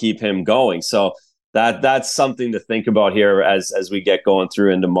had to keep him going. So that's something to think about here as we get going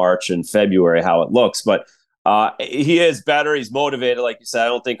through into March and February, how it looks. But he is better. He's motivated. Like you said, I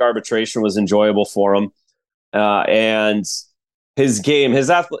don't think arbitration was enjoyable for him. And his game,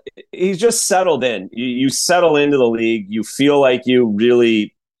 he's just settled in. You settle into the league. You feel like you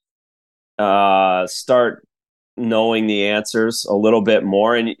really start knowing the answers a little bit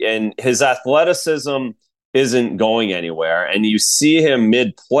more, and his athleticism isn't going anywhere. And you see him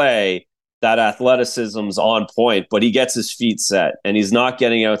mid-play, that athleticism's on point, but he gets his feet set and he's not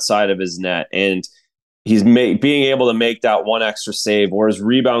getting outside of his net. And he's being able to make that one extra save, where his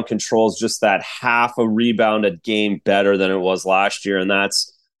rebound control is just that half a rebound a game better than it was last year. And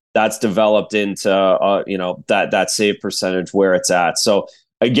that's developed into, that save percentage where it's at. So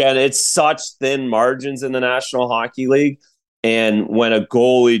again, it's such thin margins in the National Hockey League. And when a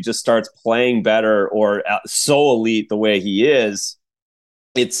goalie just starts playing better or so elite the way he is,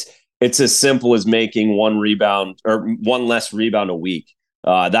 it's as simple as making one rebound or one less rebound a week.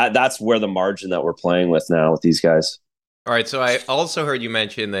 That's where the margin that we're playing with now with these guys. All right, so I also heard you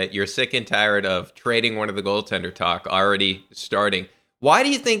mention that you're sick and tired of trading one of the goaltender talk already starting. Why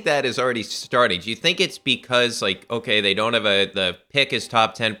do you think that is already starting? Do you think it's because, they don't have the pick is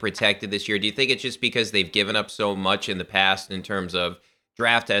top 10 protected this year? Do you think it's just because they've given up so much in the past in terms of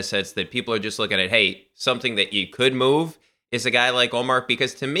draft assets that people are just looking at, hey, something that you could move is a guy like Ullmark?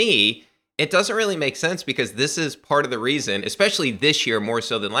 Because to me, it doesn't really make sense, because this is part of the reason, especially this year more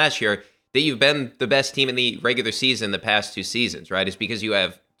so than last year, that you've been the best team in the regular season the past 2 seasons, right? Is because you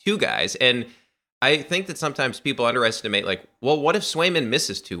have 2 guys. And I think that sometimes people underestimate, what if Swayman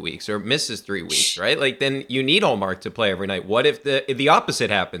misses 2 weeks or misses 3 weeks, right? Then you need Ullmark to play every night. What if the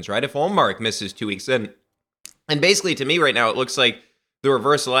opposite happens, right? If Ullmark misses 2 weeks, and basically to me right now, it looks like the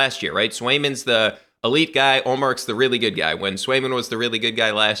reverse of last year, right? Swayman's the elite guy, Ullmark's the really good guy, when Swayman was the really good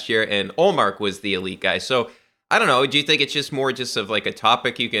guy last year and Ullmark was the elite guy. So I don't know. Do you think it's just more of a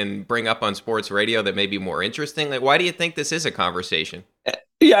topic you can bring up on sports radio that may be more interesting? Why do you think this is a conversation?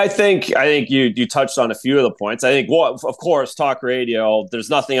 Yeah, I think you touched on a few of the points. I think, of course, talk radio, there's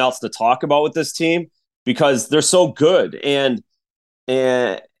nothing else to talk about with this team because they're so good. And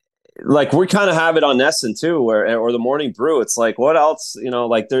we kind of have it on Nesson too, or the Morning Brew. It's what else,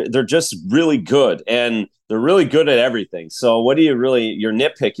 they're just really good, and they're really good at everything. So what do you're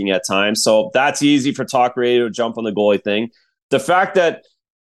nitpicking at times. So that's easy for talk radio to jump on the goalie thing. The fact that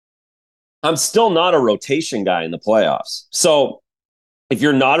I'm still not a rotation guy in the playoffs. So if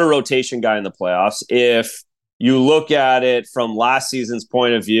you're not a rotation guy in the playoffs, if you look at it from last season's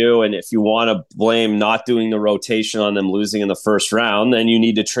point of view, and if you want to blame not doing the rotation on them losing in the first round, then you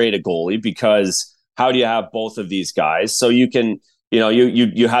need to trade a goalie, because how do you have both of these guys? So you can,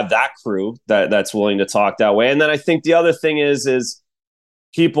 you have that crew that's willing to talk that way. And then I think the other thing is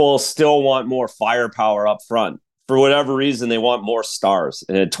people still want more firepower up front. For whatever reason, they want more stars.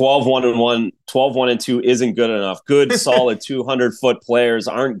 And 12-1-1, 12-1-2 isn't good enough. Good, solid 200-foot players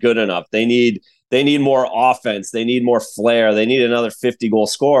aren't good enough. They need more offense. They need more flair. They need another 50-goal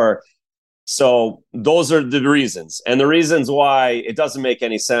scorer. So those are the reasons. And the reasons why it doesn't make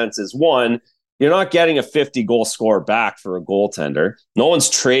any sense is, one, you're not getting a 50-goal scorer back for a goaltender. No one's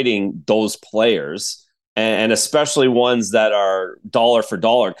trading those players. And especially ones that are dollar for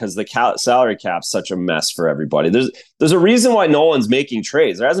dollar, because the salary cap's such a mess for everybody. There's a reason why no one's making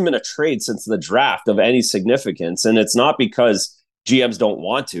trades. There hasn't been a trade since the draft of any significance, and it's not because GMs don't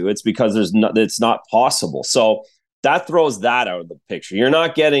want to. It's because it's not possible. So that throws that out of the picture. You're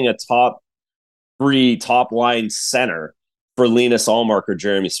not getting a top line center for Linus Ullmark or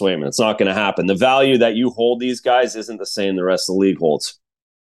Jeremy Swayman. It's not going to happen. The value that you hold these guys isn't the same the rest of the league holds.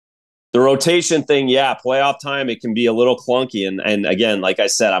 The rotation thing, yeah, playoff time, it can be a little clunky. And again, like I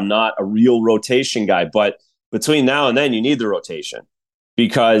said, I'm not a real rotation guy, but between now and then, you need the rotation.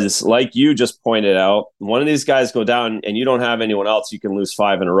 Because like you just pointed out, one of these guys go down and you don't have anyone else, you can lose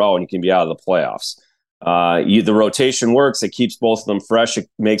 5 in a row and you can be out of the playoffs. The rotation works. It keeps both of them fresh. It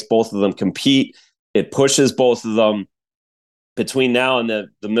makes both of them compete. It pushes both of them. Between now and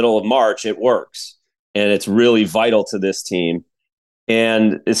the middle of March, it works. And it's really vital to this team.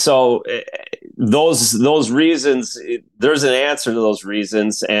 And so those reasons, there's an answer to those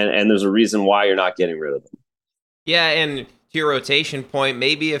reasons, and there's a reason why you're not getting rid of them. Yeah, and to your rotation point,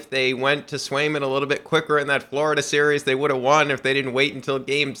 maybe if they went to Swayman a little bit quicker in that Florida series, they would have won if they didn't wait until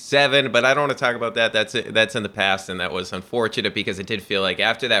Game 7. But I don't want to talk about that. That's in the past, and that was unfortunate because it did feel like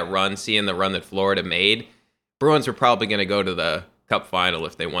after that run, seeing the run that Florida made, Bruins were probably going to go to the Cup final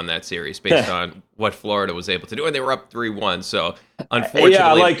if they won that series based on what Florida was able to do, and they were up 3-1. So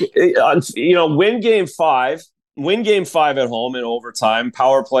unfortunately, win game five at home in overtime,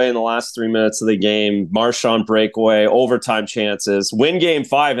 power play in the last 3 minutes of the game, Marchand breakaway, overtime chances, win game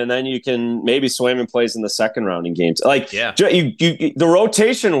 5, and then you can maybe Swayman plays in the second round in games. The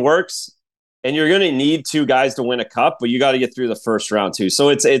rotation works and you're going to need two guys to win a cup, but you got to get through the first round too. So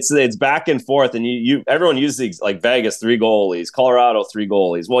it's back and forth, and everyone uses like Vegas 3 goalies, Colorado 3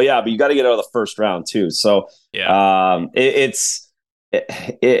 goalies. Well, yeah, but you got to get out of the first round too. So it's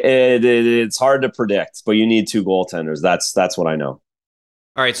hard to predict, but you need 2 goaltenders. That's what I know.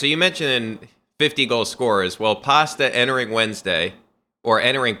 All right, so you mentioned 50 goal scorers. Well, Pasta entering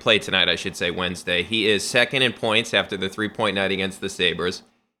play tonight, I should say Wednesday. He is second in points after the 3-point night against the Sabres.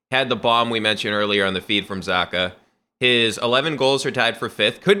 Had the bomb we mentioned earlier on the feed from Zacha. His 11 goals are tied for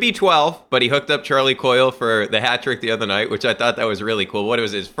 5th. Could be 12, but he hooked up Charlie Coyle for the hat trick the other night, which I thought that was really cool. What, it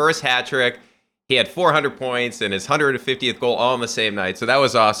was his first hat trick. He had 400 points and his 150th goal all on the same night. So that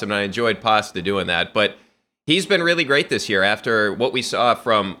was awesome, and I enjoyed Pasta doing that. But he's been really great this year after what we saw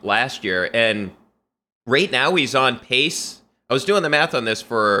from last year. And right now he's on pace. I was doing the math on this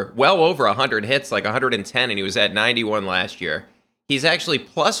for well over 100 hits, like 110, and he was at 91 last year. He's actually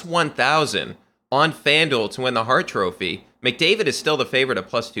plus 1,000 on FanDuel to win the Hart Trophy. McDavid is still the favorite at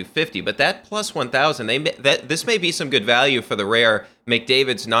plus 250, but that plus 1,000, this may be some good value for the rare.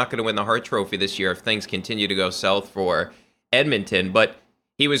 McDavid's not going to win the Hart Trophy this year if things continue to go south for Edmonton, but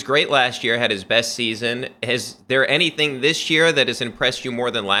he was great last year, had his best season. Is there anything this year that has impressed you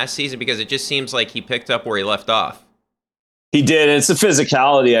more than last season? Because it just seems like he picked up where he left off. He did. It's the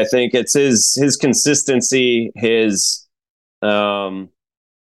physicality. I think it's his consistency, his not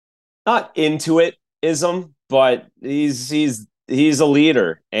intuitism, but he's a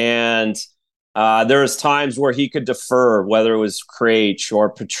leader. And there's times where he could defer, whether it was Krejci or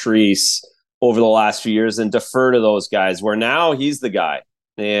Patrice over the last few years, and defer to those guys, where now he's the guy.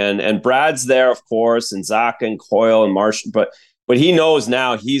 And Brad's there, of course, and Zacha and Coyle and Marsh, but he knows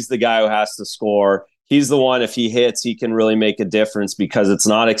now he's the guy who has to score. He's the one, if he hits, he can really make a difference because it's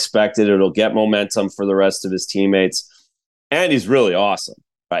not expected. It'll get momentum for the rest of his teammates. And he's really awesome,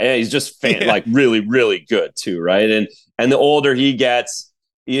 right? And he's just like really, really good too, right? And the older he gets,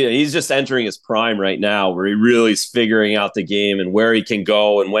 he's just entering his prime right now, where he really is figuring out the game and where he can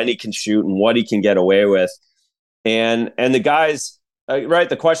go and when he can shoot and what he can get away with. And the guys, right,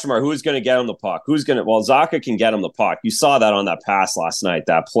 the question mark, who's going to get him the puck? Well, Zacha can get him the puck. You saw that on that pass last night,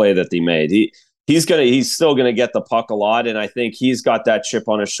 that play that they made. He's still going to get the puck a lot, and I think he's got that chip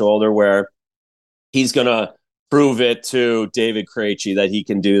on his shoulder where he's going to prove it to David Krejci that he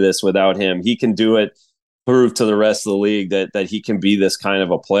can do this without him. He can do it, prove to the rest of the league that he can be this kind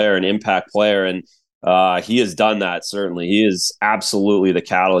of a player, an impact player, and he has done that, certainly. He is absolutely the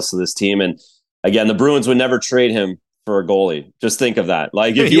catalyst of this team, and again, the Bruins would never trade him for a goalie. Just think of that.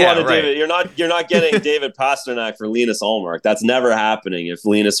 Like, if you wanted David, you're not getting David Pastrnak for Linus Ullmark. That's never happening if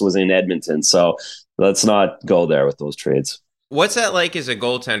Linus was in Edmonton. So let's not go there with those trades. What's that like as a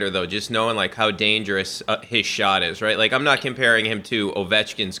goaltender, though? Just knowing like how dangerous his shot is, right? Like, I'm not comparing him to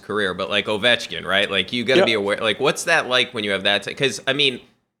Ovechkin's career, but like Ovechkin, right? Like, you got to be aware. Like, what's that like when you have that? Because I mean,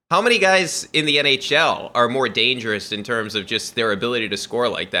 how many guys in the NHL are more dangerous in terms of just their ability to score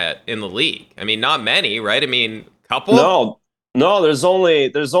like that in the league? I mean, not many, right? I mean, couple? No. There's only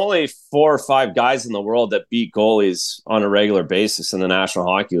 4 or 5 guys in the world that beat goalies on a regular basis in the National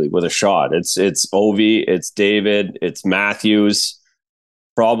Hockey League with a shot. It's Ovi, it's David, it's Matthews,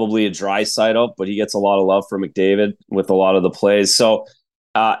 probably a Draisaitl, but he gets a lot of love from McDavid with a lot of the plays. So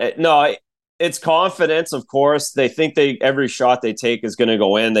it's confidence. Of course, they think every shot they take is going to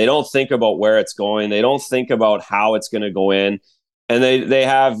go in. They don't think about where it's going. They don't think about how it's going to go in, and they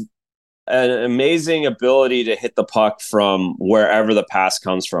have an amazing ability to hit the puck from wherever the pass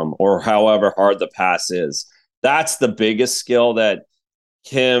comes from or however hard the pass is. That's the biggest skill that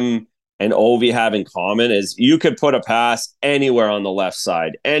him and Ovi have in common, is you could put a pass anywhere on the left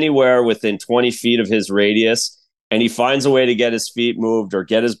side, anywhere within 20 feet of his radius, and he finds a way to get his feet moved or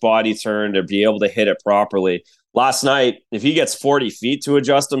get his body turned or be able to hit it properly. Last night, if he gets 40 feet to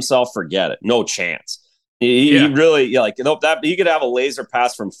adjust himself, forget it. No chance. He really, he could have a laser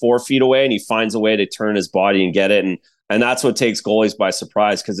pass from 4 feet away, and he finds a way to turn his body and get it. And that's what takes goalies by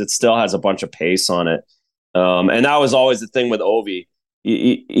surprise, because it still has a bunch of pace on it. And that was always the thing with Ovi.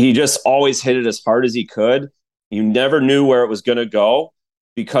 He just always hit it as hard as he could. You never knew where it was going to go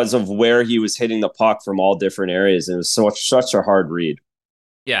because of where he was hitting the puck from all different areas. And it was such a hard read.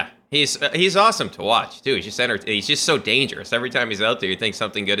 Yeah, he's awesome to watch too. He's just so dangerous. Every time he's out there, you think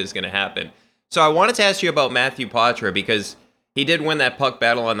something good is going to happen. So I wanted to ask you about Matthew Poitras, because he did win that puck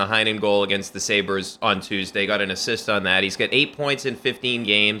battle on the Heinen goal against the Sabres on Tuesday, got an assist on that. He's got 8 points in 15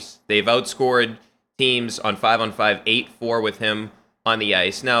 games. They've outscored teams on 5-on-5, 8-4 with him on the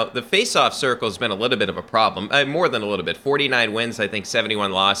ice. Now, the face-off circle has been a little bit of a problem, more than a little bit. 49 wins, I think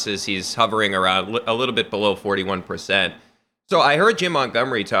 71 losses. He's hovering around a little bit below 41%. So I heard Jim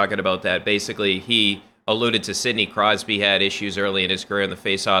Montgomery talking about that. Basically, he alluded to Sidney Crosby had issues early in his career in the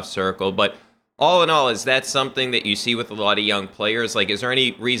faceoff circle. But all in all, is that something that you see with a lot of young players? Like, is there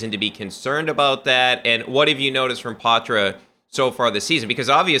any reason to be concerned about that? And what have you noticed from Patra so far this season? Because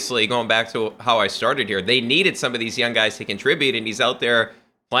obviously, going back to how I started here, they needed some of these young guys to contribute, and he's out there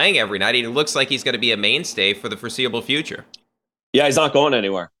playing every night. And it looks like he's going to be a mainstay for the foreseeable future. Yeah, he's not going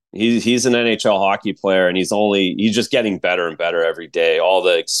anywhere. He's an NHL hockey player, and he's just getting better and better every day. All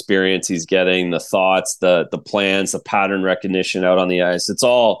the experience he's getting, the thoughts, the plans, the pattern recognition out on the ice. It's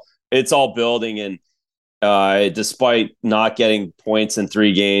all building. And despite not getting points in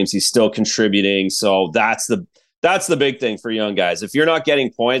 3 games, he's still contributing. So that's the big thing for young guys. If you're not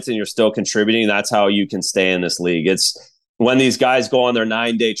getting points and you're still contributing, that's how you can stay in this league. It's when these guys go on their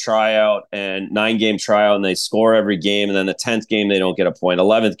 9-day tryout and 9-game tryout and they score every game, and then the 10th game they don't get a point,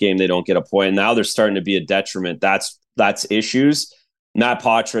 11th game they don't get a point. Now they're starting to be a detriment. That's issues. Matt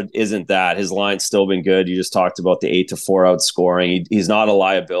Patra isn't that. His line's still been good. You just talked about the 8-4 outscoring. He's not a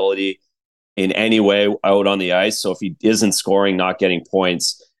liability in any way out on the ice. So if he isn't scoring, not getting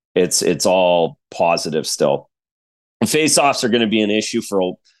points, it's all positive still. Faceoffs are going to be an issue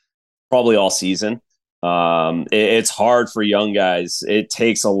for probably all season. It's hard for young guys. It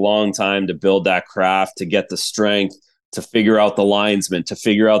takes a long time to build that craft, to get the strength, to figure out the linesmen, to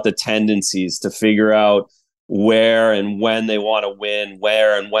figure out the tendencies, to figure out where and when they want to win,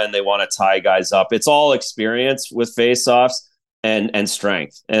 where and when they want to tie guys up. It's all experience with faceoffs and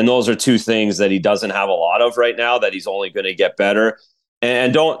strength. And those are 2 things that he doesn't have a lot of right now, that he's only going to get better.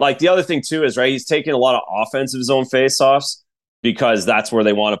 And the other thing too is, right, he's taking a lot of offensive zone faceoffs, because that's where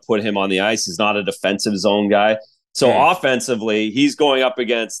they want to put him on the ice. He's not a defensive zone guy. So offensively, he's going up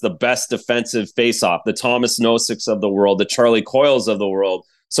against the best defensive faceoff, the Thomas Nosicks of the world, the Charlie Coyles of the world.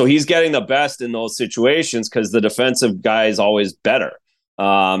 So he's getting the best in those situations because the defensive guy is always better.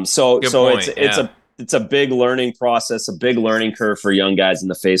 It's a big learning process, a big learning curve for young guys in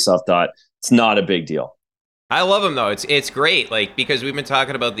the faceoff dot. It's not a big deal. I love him though. It's great, like, because we've been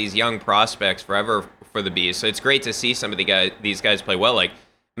talking about these young prospects forever for the Bees. So it's great to see some of these guys play well. Like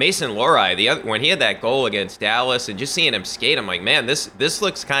Mason Lohrei, when he had that goal against Dallas, and just seeing him skate, I'm like, man, this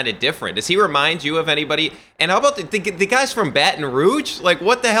looks kind of different. Does he remind you of anybody? And how about the guys from Baton Rouge? Like,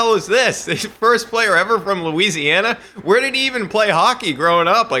 what the hell is this? The first player ever from Louisiana? Where did he even play hockey growing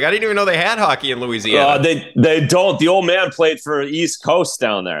up? Like, I didn't even know they had hockey in Louisiana. They don't. The old man played for East Coast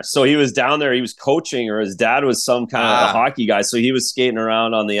down there. So he was down there. He was coaching, or his dad was some kind of a hockey guy. So he was skating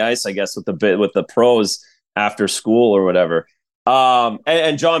around on the ice, I guess, with the pros after school or whatever.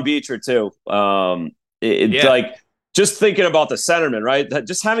 And John Beecher too. Like, just thinking about the centerman, right?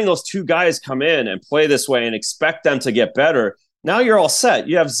 Just having those 2 guys come in and play this way and expect them to get better. Now you're all set.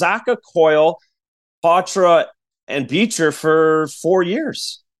 You have Zacha, Coyle, Patra, and Beecher for 4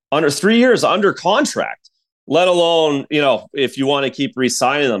 years, 3 years under contract, let alone, if you want to keep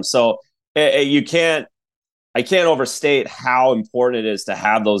re-signing them. So I can't overstate how important it is to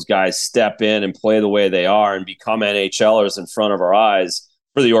have those guys step in and play the way they are and become NHLers in front of our eyes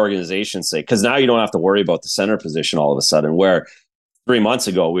for the organization's sake. Because now you don't have to worry about the center position all of a sudden, where 3 months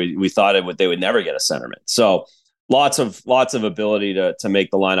ago we thought they would never get a centerman. So lots of ability to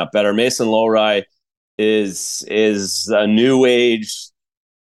make the lineup better. Mason Lohrei is a new age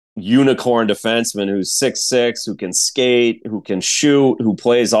unicorn defenseman who's 6'6", who can skate, who can shoot, who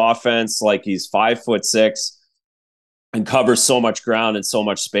plays offense like he's 5'6", and covers so much ground and so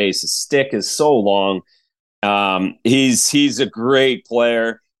much space. His stick is so long. He's a great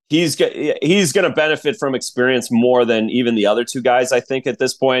player. He's going to benefit from experience more than even the other 2 guys, I think, at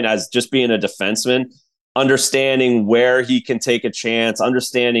this point, as just being a defenseman, understanding where he can take a chance,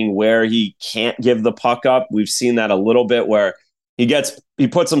 understanding where he can't give the puck up. We've seen that a little bit, where he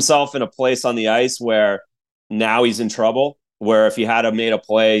puts himself in a place on the ice where now he's in trouble, where if he had made a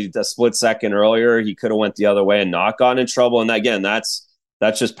play a split second earlier, he could have went the other way and not gotten in trouble. And again, that's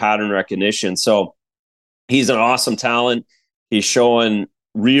just pattern recognition. So he's an awesome talent. He's showing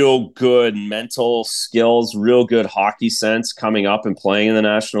real good mental skills, real good hockey sense coming up and playing in the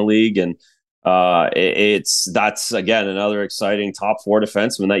National League. And that's again, another exciting top 4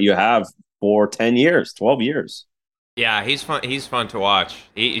 defenseman that you have for 10 years, 12 years. Yeah, he's fun. He's fun to watch.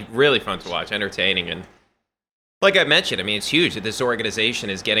 Really fun to watch, entertaining. And like I mentioned, I mean, it's huge that this organization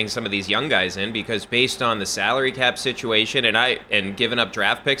is getting some of these young guys in, because based on the salary cap situation and giving up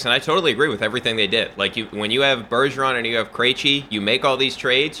draft picks, and I totally agree with everything they did. Like, when you have Bergeron and you have Krejci, you make all these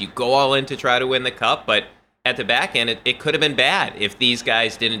trades, you go all in to try to win the cup, but at the back end, it could have been bad if these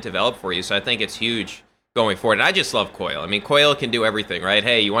guys didn't develop for you. So I think it's huge going forward. And I just love Coyle. I mean, Coyle can do everything, right?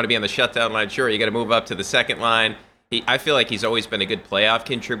 Hey, you want to be on the shutdown line? Sure, you got to move up to the second line. I feel like he's always been a good playoff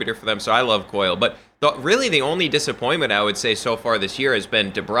contributor for them, so I love Coyle. But really the only disappointment I would say so far this year has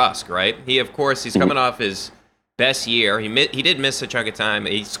been DeBrusk, right? Of course, he's coming off his best year. He did miss a chunk of time.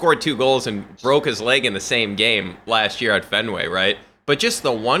 He scored 2 goals and broke his leg in the same game last year at Fenway, right? But just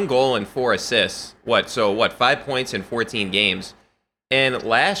the 1 goal and 4 assists. 5 points in 14 games. And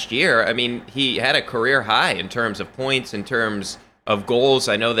last year, I mean, he had a career high in terms of points, in terms of goals.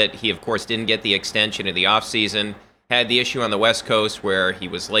 I know that he, of course, didn't get the extension in the offseason. Had the issue on the West Coast where he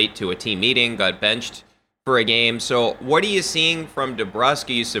was late to a team meeting, got benched for a game. So what are you seeing from DeBrusk?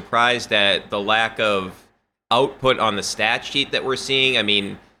 Are you surprised at the lack of output on the stat sheet that we're seeing? I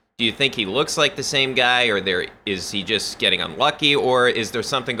mean, do you think he looks like the same guy, or is he just getting unlucky, or is there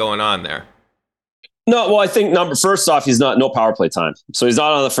something going on there? No, well, I think first off, he's no power play time. So he's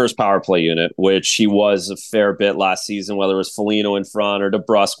not on the first power play unit, which he was a fair bit last season, whether it was Foligno in front or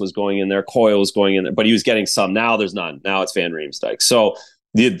DeBrusk was going in there, Coyle was going in there, but he was getting some. Now there's none. Now it's Van Riemsdyk. So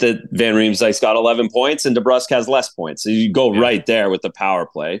the Van Riemsdyk's got 11 points and DeBrusk has less points. So you go right there with the power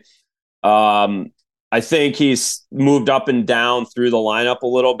play. I think he's moved up and down through the lineup a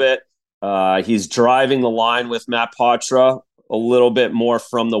little bit. He's driving the line with Matt Poitras a little bit more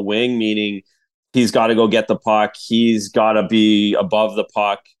from the wing, meaning he's got to go get the puck. He's got to be above the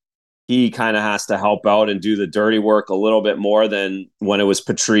puck. He kind of has to help out and do the dirty work a little bit more than when it was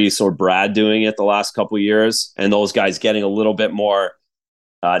Patrice or Brad doing it the last couple of years. And those guys getting a little bit more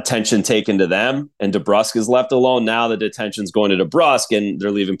attention taken to them. And DeBrusk is left alone. Now the attention's going to DeBrusk and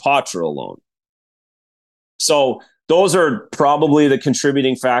they're leaving Poitras alone. So those are probably the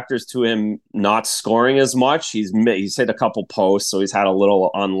contributing factors to him not scoring as much. He's hit a couple posts, so he's had a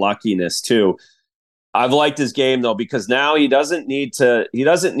little unluckiness too. I've liked his game though, because now he doesn't need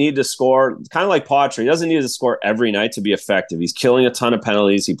to score, kind of like Poitras. He doesn't need to score every night to be effective. He's killing a ton of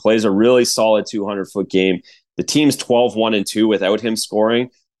penalties. He plays a really solid 200-foot game. The team's 12-1-2 without him scoring.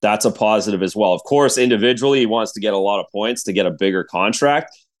 That's a positive as well. Of course, individually, he wants to get a lot of points to get a bigger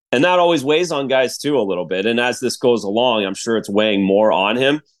contract. And that always weighs on guys too a little bit. And as this goes along, I'm sure it's weighing more on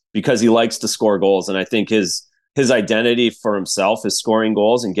him because he likes to score goals. And I think his identity for himself is scoring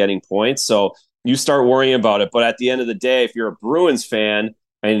goals and getting points. So you start worrying about it. But at the end of the day, if you're a Bruins fan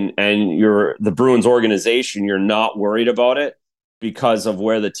and you're the Bruins organization, you're not worried about it because of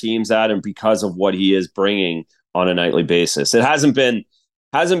where the team's at and because of what he is bringing on a nightly basis. It hasn't been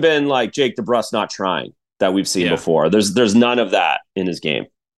like Jake DeBrusk not trying that we've seen before. There's none of that in his game.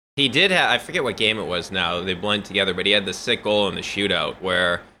 He did have, I forget what game it was now, they blend together, but he had the sick goal in the shootout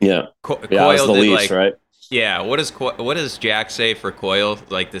where Coyle did Leafs, right? Yeah, what does Jack say for Coyle?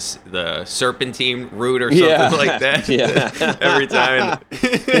 Like the serpentine route or something like that? Yeah. Every time.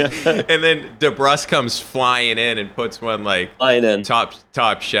 And then DeBrusk comes flying in and puts one like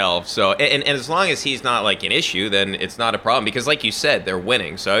top shelf. So and as long as he's not like an issue, then it's not a problem because like you said, they're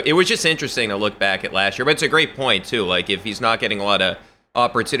winning. So it was just interesting to look back at last year. But it's a great point too. Like if he's not getting a lot of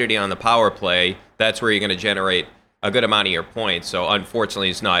opportunity on the power play, that's where you're going to generate a good amount of your points. So unfortunately,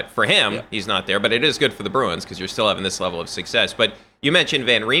 it's not for him. He's not there, but it is good for the Bruins because you're still having this level of success. But you mentioned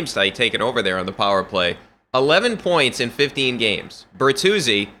Van Riemsdyk taking over there on the power play. 11 points in 15 games.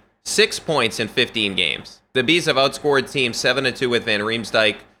 Bertuzzi, 6 points in 15 games. The Bees have outscored teams 7-2 with Van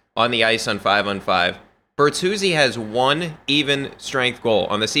Riemsdyk on the ice on 5-on-5. Bertuzzi has 1 even strength goal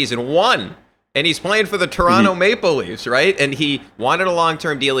on the season. 1! And he's playing for the Toronto Maple Leafs, right? And he wanted a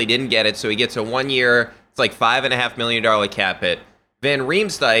long-term deal. He didn't get it, so he gets a 1 year, it's like $5.5 million cap hit. Van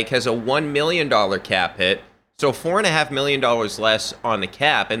Riemsdyk has a $1 million cap hit, so $4.5 million less on the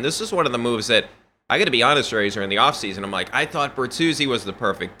cap. And this is one of the moves that, I got to be honest, Razor, in the offseason, I'm like, I thought Bertuzzi was the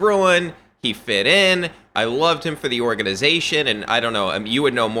perfect Bruin. He fit in. I loved him for the organization. And I don't know, I mean, you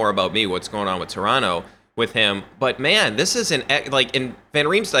would know more about me what's going on with Toronto with him. But man, this is Van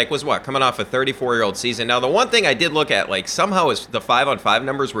Riemsdyk was coming off a 34-year-old season. Now, the one thing I did look at, like somehow the 5-on-5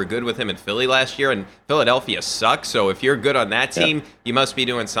 numbers were good with him in Philly last year, and Philadelphia sucks. So if you're good on that team, you must be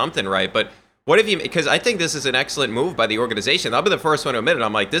doing something right. But what if you, because I think this is an excellent move by the organization. I'll be the first one to admit it.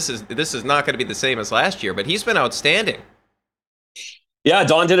 I'm like, this is not going to be the same as last year, but he's been outstanding. Yeah,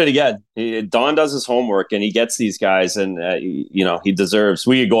 Don did it again. Don does his homework and he gets these guys, and he deserves.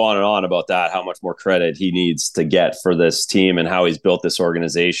 We could go on and on about that. How much more credit he needs to get for this team and how he's built this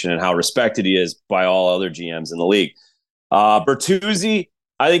organization and how respected he is by all other GMs in the league. Bertuzzi,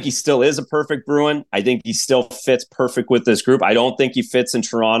 I think he still is a perfect Bruin. I think he still fits perfect with this group. I don't think he fits in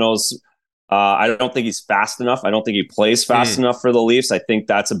Toronto's. I don't think he's fast enough. I don't think he plays fast enough for the Leafs. I think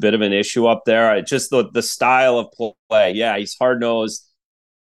that's a bit of an issue up there. Just the style of play. Yeah, he's hard nosed.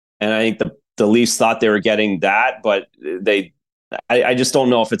 And I think the Leafs thought they were getting that, but I just don't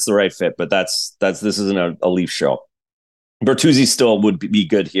know if it's the right fit. But this isn't a Leaf show. Bertuzzi still would be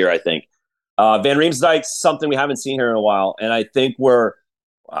good here, I think. Van Riemsdyk's something we haven't seen here in a while, and I think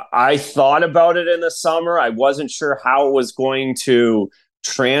I thought about it in the summer. I wasn't sure how it was going to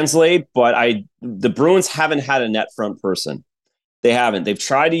translate, but the Bruins haven't had a net front person. They haven't. They've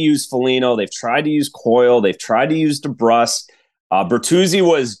tried to use Foligno. They've tried to use Coyle. They've tried to use DeBrusk. Bertuzzi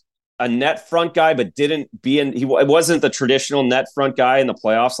was a net front guy, but he wasn't the traditional net front guy in the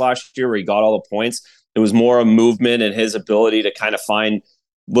playoffs last year where he got all the points. It was more a movement and his ability to kind of find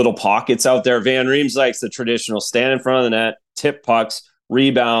little pockets out there. Van Riemsdyk's the traditional stand in front of the net, tip pucks,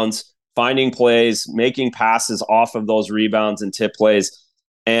 rebounds, finding plays, making passes off of those rebounds and tip plays.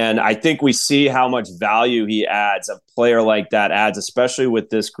 And I think we see how much value he adds, a player like that adds, especially with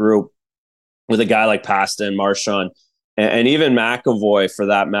this group, with a guy like Pasta and Marchand, and even McAvoy, for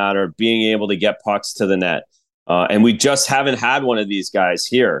that matter, being able to get pucks to the net. And we just haven't had one of these guys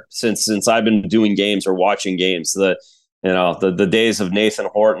here since I've been doing games or watching games. The days of Nathan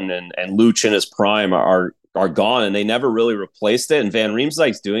Horton and Luch in his prime are gone, and they never really replaced it. And Van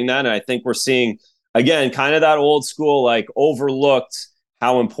Riemsdyk's doing that. And I think we're seeing, again, kind of that old school, like overlooked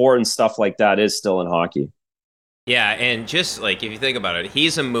how important stuff like that is still in hockey. Yeah, and just like if you think about it,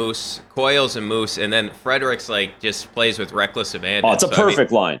 he's a moose, Coyle's a moose, and then Fredericks like just plays with reckless abandon. Oh, it's a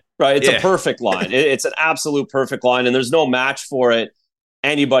perfect line, right? It's a perfect line. It's an absolute perfect line, and there's no match for it.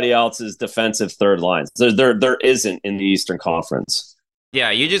 Anybody else's defensive third lines. There isn't in the Eastern Conference.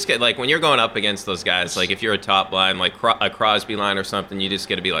 Yeah, you just get like when you're going up against those guys, like if you're a top line, like a Crosby line or something, you just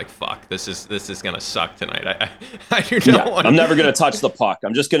get to be like, "Fuck, this is gonna suck tonight." I do not want. I'm never gonna touch the puck.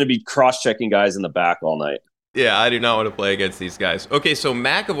 I'm just gonna be cross-checking guys in the back all night. Yeah, I do not want to play against these guys. Okay, so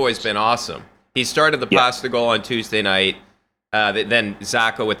McAvoy's been awesome. He started the Pasta goal on Tuesday night. Then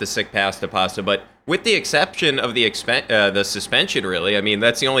Zacha with the sick pass to Pasta, but with the exception of the suspension, really, I mean,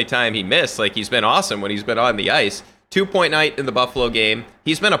 that's the only time he missed. Like, he's been awesome when he's been on the ice. 2-point night in the Buffalo game.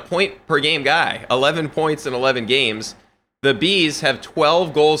 He's been a point-per-game guy. 11 points in 11 games. The Bees have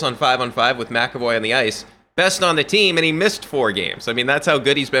 12 goals on 5-on-5 with McAvoy on the ice. Best on the team, and he missed 4 games. I mean, that's how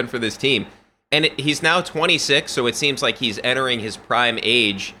good he's been for this team. And he's now 26, so it seems like he's entering his prime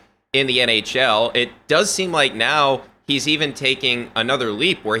age in the NHL. It does seem like now he's even taking another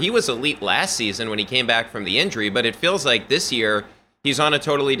leap where he was elite last season when he came back from the injury, but it feels like this year he's on a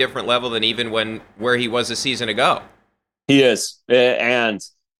totally different level than even where he was a season ago. He is, and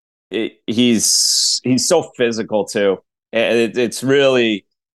he's so physical too. It's really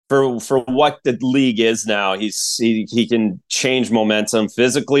for what the league is now. He can change momentum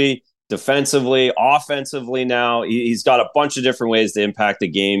physically, defensively, offensively. Now he's got a bunch of different ways to impact the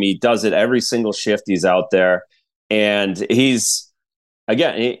game. He does it every single shift he's out there. And he's,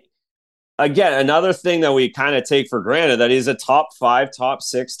 again, another thing that we kind of take for granted, that he's a top 5, top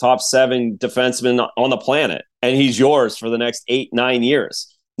 6, top 7 defenseman on the planet. And he's yours for the next 8-9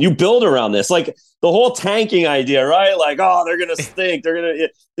 years. You build around this. Like the whole tanking idea, right? Like, oh, they're going to stink. They're going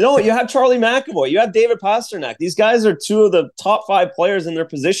to, you have Charlie McAvoy. You have David Pastrnak. These guys are 2 of the top 5 players in their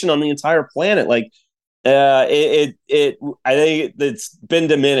position on the entire planet. Like, I think it's been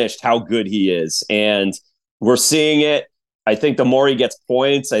diminished how good he is. And we're seeing it. I think the more he gets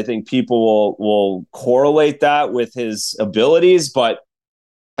points, I think people will correlate that with his abilities. But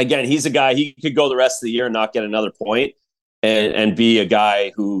again, he's a guy, he could go the rest of the year and not get another point and be a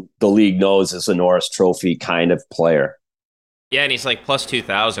guy who the league knows is a Norris Trophy kind of player. Yeah, and he's like plus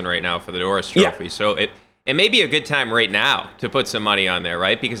 2,000 right now for the Norris Trophy. Yeah. So it may be a good time right now to put some money on there,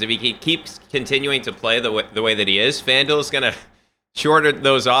 right? Because if he keeps continuing to play the way that he is, FanDuel's going to shorten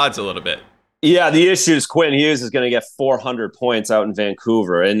those odds a little bit. Yeah, the issue is Quinn Hughes is going to get 400 points out in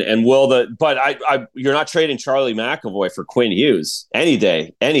Vancouver, and you're not trading Charlie McAvoy for Quinn Hughes any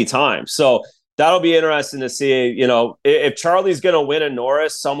day, any time. So that'll be interesting to see. If Charlie's going to win a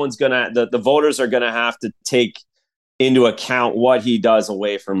Norris, the voters are going to have to take into account what he does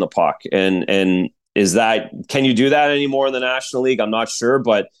away from the puck, and can you do that anymore in the National League? I'm not sure,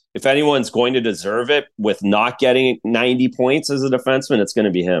 but if anyone's going to deserve it with not getting 90 points as a defenseman, it's going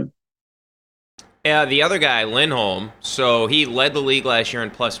to be him. The other guy, Lindholm, so he led the league last year in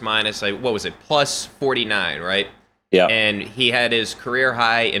plus minus, plus 49, right? Yeah. And he had his career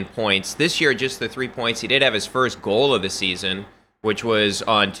high in points. This year, just the 3 points. He did have his first goal of the season, which was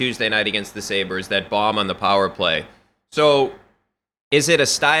on Tuesday night against the Sabres, that bomb on the power play. So is it a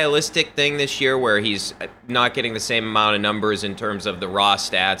stylistic thing this year where he's not getting the same amount of numbers in terms of the raw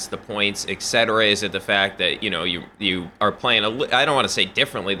stats, the points, etc.? Is it the fact that, you are playing, I don't want to say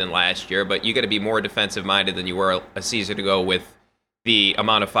differently than last year, but you got to be more defensive-minded than you were a season ago with the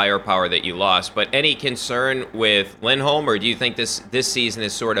amount of firepower that you lost? But any concern with Lindholm, or do you think this season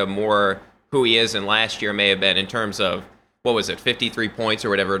is sort of more who he is than last year may have been in terms of what was it, 53 points or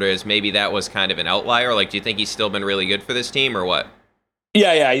whatever it is, maybe that was kind of an outlier? Like, do you think he's still been really good for this team or what?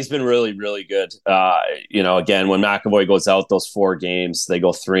 Yeah, he's been really, really good. Again, when McAvoy goes out those 4 games, they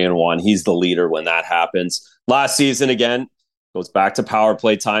go 3-1. He's the leader when that happens. Last season, again, goes back to power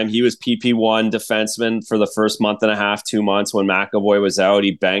play time. He was PP1 defenseman for the first month and a half, 2 months when McAvoy was out.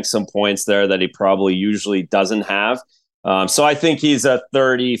 He banked some points there that he probably usually doesn't have. So I think he's a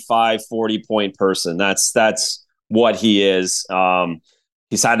 35, 40 point person. That's what he is.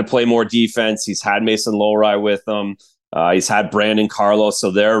 He's had to play more defense. He's had Mason Lowry with him. He's had Brandon Carlos,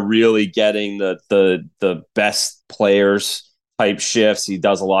 so they're really getting the best players type shifts. He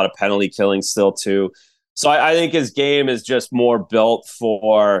does a lot of penalty killing still too. So I think his game is just more built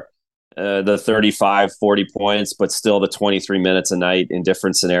for the 35, 40 points, but still the 23 minutes a night in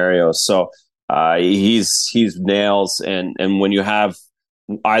different scenarios. So he's nails. And when you have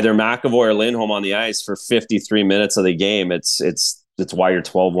either McAvoy or Lindholm on the ice for 53 minutes of the game, it's why you're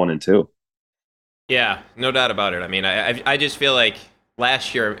 12-1-2. Yeah, no doubt about it. I mean, I just feel like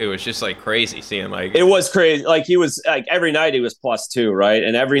last year it was just like crazy seeing like it was crazy. Like he was like every night he was +2, right?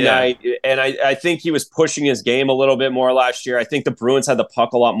 And every night, and I think he was pushing his game a little bit more last year. I think the Bruins had the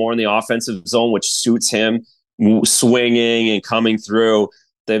puck a lot more in the offensive zone, which suits him, swinging and coming through.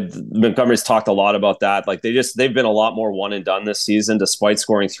 Montgomery's talked a lot about that. Like they've been a lot more one and done this season, despite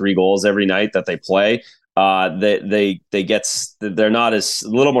scoring 3 goals every night that they play. They're not as a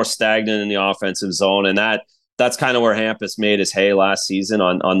little more stagnant in the offensive zone, and that's kind of where Hampus made his hay last season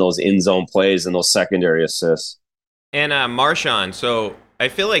on those in zone plays and those secondary assists. And Marchand, so I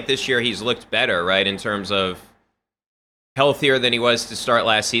feel like this year he's looked better, right, in terms of healthier than he was to start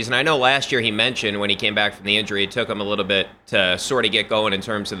last season. I know last year he mentioned when he came back from the injury, it took him a little bit to sort of get going in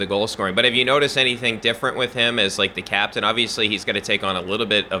terms of the goal scoring. But have you noticed anything different with him as like the captain? Obviously, he's got to take on a little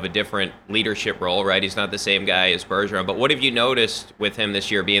bit of a different leadership role, right? He's not the same guy as Bergeron. But what have you noticed with him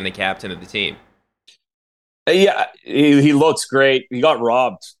this year being the captain of the team? Yeah, he looks great. He got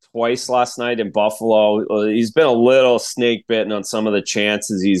robbed twice last night in Buffalo. He's been a little snake bitten on some of the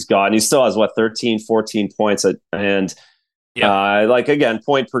chances he's gotten. He still has 13, 14 points and like again,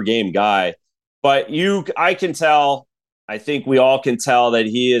 point per game guy. But I can tell, I think we all can tell that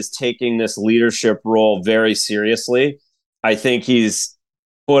he is taking this leadership role very seriously. I think he's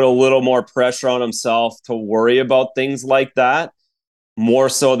put a little more pressure on himself to worry about things like that, more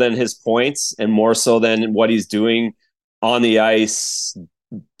so than his points and more so than what he's doing on the ice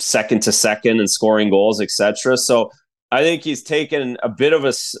second to second and scoring goals, etc. So I think he's taken a bit of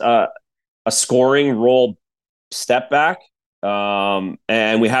a scoring role step back.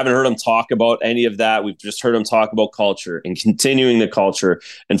 And we haven't heard him talk about any of that. We've just heard him talk about culture and continuing the culture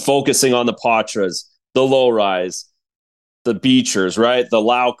and focusing on the Patras, the low rise, the Beechers, right? The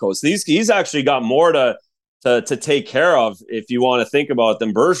Laukos. He's actually got more to take care of, if you want to think about it,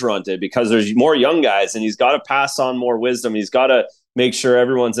 than Bergeron did, because there's more young guys and he's got to pass on more wisdom. He's got to make sure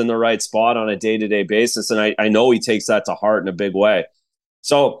everyone's in the right spot on a day-to-day basis. And I know he takes that to heart in a big way.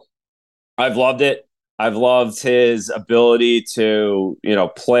 So I've loved it. I've loved his ability to,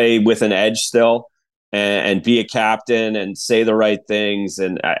 play with an edge still and be a captain and say the right things.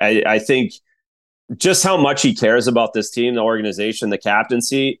 And I think just how much he cares about this team, the organization, the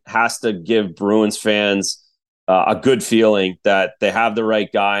captaincy has to give Bruins fans a good feeling that they have the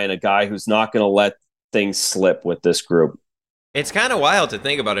right guy and a guy who's not going to let things slip with this group. It's kind of wild to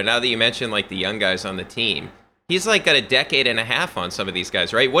think about it now that you mentioned like the young guys on the team. He's like got a decade and a half on some of these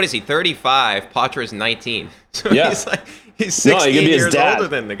guys, right? What is he, 35? Patra's 19. So he's 16 years older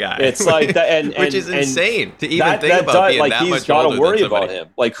than the guy. It's like that, which is insane to even think about being that much older. He's got to worry about him.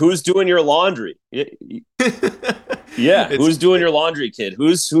 Like, who's doing your laundry? Yeah, who's doing your laundry, kid?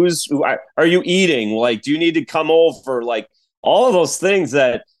 Who are you eating? Like, do you need to come over? Like, all of those things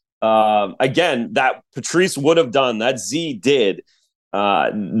that, again, that Patrice would have done, that Z did,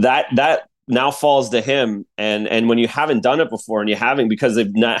 that now falls to him. And when you haven't done it before and you haven't, because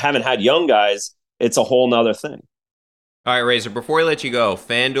haven't had young guys, it's a whole nother thing. All right, Razor, before I let you go,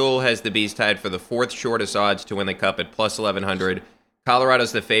 FanDuel has the Bees tied for the 4th shortest odds to win the Cup at plus 1,100.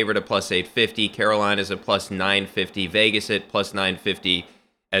 Colorado's the favorite at plus 850. Carolina's at plus 950. Vegas at plus 950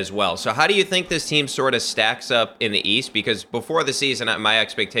 as well. So how do you think this team sort of stacks up in the East? Because before the season, my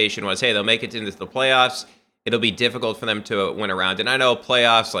expectation was, hey, they'll make it into the playoffs. It'll be difficult for them to win around. And I know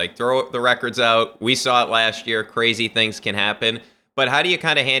playoffs, like, throw the records out. We saw it last year. Crazy things can happen. But how do you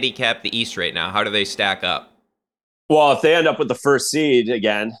kind of handicap the East right now? How do they stack up? Well, if they end up with the first seed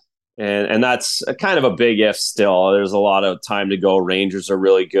again, and that's a kind of a big if still. There's a lot of time to go. Rangers are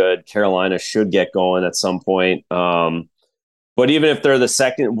really good. Carolina should get going at some point. But But even if they're the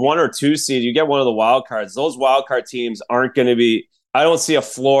second 1 or 2 seed, you get one of the wild cards. Those wild card teams aren't going to be. I don't see a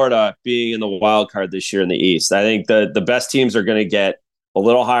Florida being in the wild card this year in the East. I think the best teams are going to get a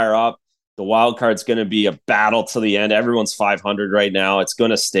little higher up. The wild card's going to be a battle to the end. Everyone's 500 right now. It's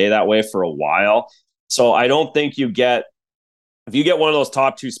going to stay that way for a while. So I don't think if you get one of those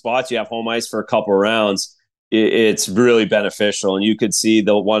top 2 spots, you have home ice for a couple of rounds. It's really beneficial, and you could see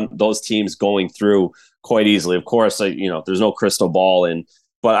those teams going through quite easily. Of course, there's no crystal ball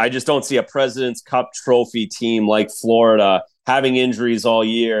but I just don't see a President's Cup trophy team like Florida having injuries all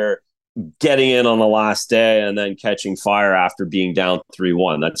year, getting in on the last day, and then catching fire after being down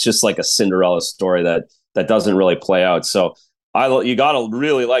 3-1. That's just like a Cinderella story that doesn't really play out. So you got to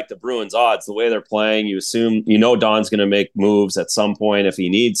really like the Bruins odds, the way they're playing. You assume, Don's going to make moves at some point if he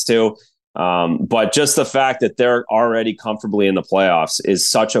needs to. But just the fact that they're already comfortably in the playoffs is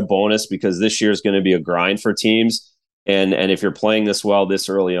such a bonus, because this year is going to be a grind for teams. And if you're playing this well this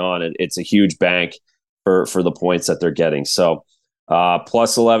early on, it's a huge bank for the points that they're getting. So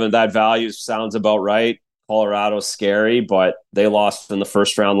plus 11, that value sounds about right. Colorado's scary, but they lost in the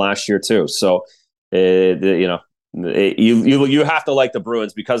first round last year too. So, you have to like the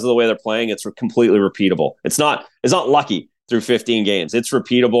Bruins because of the way they're playing. It's completely repeatable. It's not lucky through 15 games. It's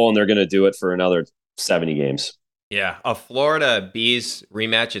repeatable, and they're going to do it for another 70 games. Yeah, a Florida Bees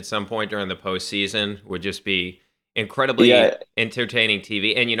rematch at some point during the postseason would just be incredibly entertaining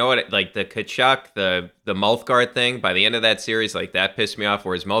TV. And you know what? Like the Kachuk, the mouth guard thing, by the end of that series, like that pissed me off,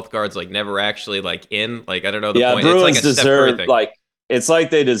 where his mouth guard's like never actually like in. Like, I don't know the point. Bruins it's like a deserve, like, it's like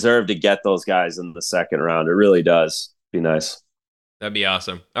they deserve to get those guys in the second round. It really does. Be nice. That'd be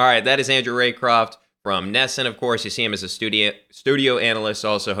awesome. All right, that is Andrew Raycroft from Nesson. Of course, you see him as a studio analyst,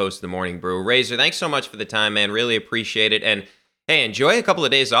 also hosts the Morning Brew. Razor, thanks so much for the time, man. Really appreciate it. And hey, enjoy a couple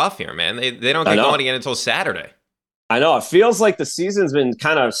of days off here, man. They don't get going again until Saturday. I know. It feels like the season's been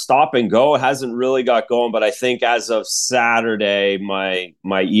kind of stop and go. It hasn't really got going, but I think as of Saturday,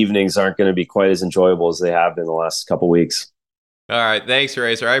 my evenings aren't going to be quite as enjoyable as they have been the last couple weeks. All right. Thanks,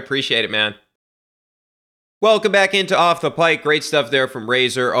 Razor. I appreciate it, man. Welcome back into Off the Pike. Great stuff there from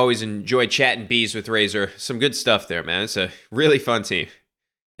Razor. Always enjoy chatting bees with Razor. Some good stuff there, man. It's a really fun team.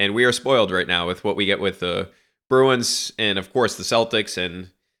 And we are spoiled right now with what we get with the Bruins and, of course, the Celtics. And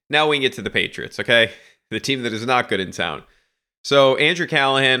now we can get to the Patriots, okay? The team that is not good in town. So Andrew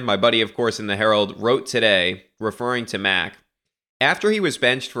Callahan, my buddy, of course, in the Herald, wrote today, referring to Mac, after he was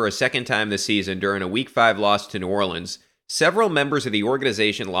benched for a second time this season during a Week 5 loss to New Orleans, several members of the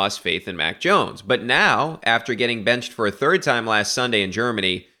organization lost faith in Mac Jones. But now, after getting benched for a third time last Sunday in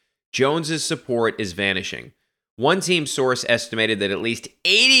Germany, Jones's support is vanishing. One team source estimated that at least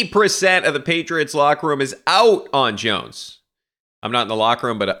 80% of the Patriots locker room is out on Jones. I'm not in the locker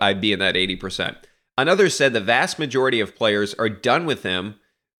room, but I'd be in that 80%. Another said the vast majority of players are done with him.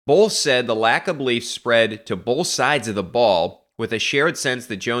 Both said the lack of belief spread to both sides of the ball, with a shared sense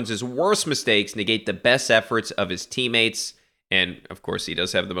that Jones's worst mistakes negate the best efforts of his teammates. And, of course, he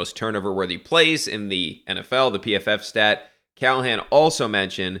does have the most turnover-worthy plays in the NFL, the PFF stat. Callahan also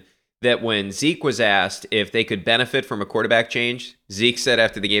mentioned that when Zeke was asked if they could benefit from a quarterback change, Zeke said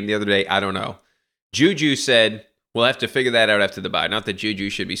after the game the other day, I don't know. Juju said, we'll have to figure that out after the bye. Not that Juju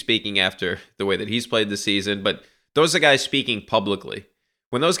should be speaking after the way that he's played this season, but those are guys speaking publicly.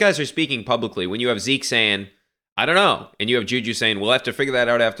 When those guys are speaking publicly, when you have Zeke saying, I don't know, and you have Juju saying, we'll have to figure that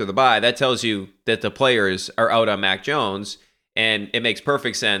out after the bye, that tells you that the players are out on Mac Jones, and it makes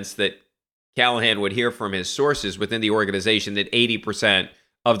perfect sense that Callahan would hear from his sources within the organization that 80%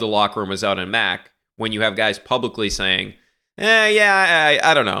 of the locker room was out on Mac, when you have guys publicly saying,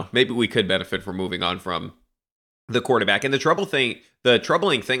 I don't know, maybe we could benefit from moving on from the quarterback. And the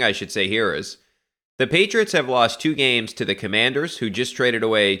troubling thing I should say here is the Patriots have lost 2 games to the Commanders, who just traded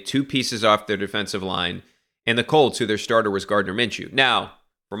away 2 pieces off their defensive line, and the Colts, who their starter was Gardner Minshew. Now,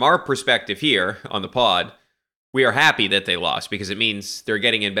 from our perspective here on the pod, we are happy that they lost because it means they're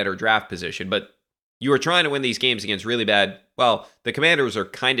getting in better draft position. But you are trying to win these games against really bad, well, the Commanders are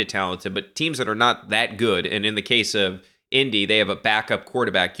kind of talented, but teams that are not that good, and in the case of Indy, they have a backup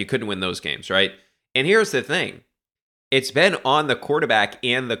quarterback. You couldn't win those games, right? And here's the thing. It's been on the quarterback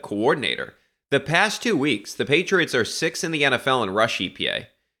and the coordinator. The past 2 weeks, the Patriots are 6th in the NFL in rush EPA.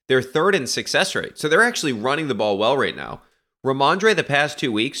 They're 3rd in success rate. So they're actually running the ball well right now. Ramondre, the past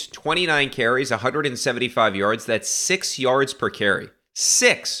 2 weeks, 29 carries, 175 yards. That's 6 yards per carry.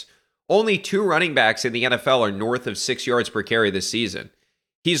 6. Only 2 running backs in the NFL are north of 6 yards per carry this season.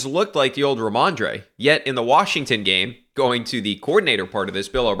 He's looked like the old Ramondre. Yet in the Washington game, going to the coordinator part of this,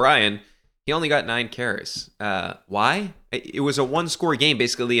 Bill O'Brien, he only got 9 carries. Why? It was a 1-score game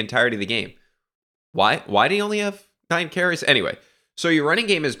basically the entirety of the game. Why did he only have 9 carries. Anyway, so your running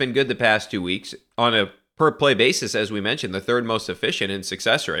game has been good the past 2 weeks on a per play basis, as we mentioned, the third most efficient in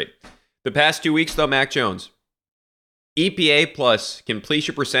success rate. The past 2 weeks, though, Mac Jones, EPA plus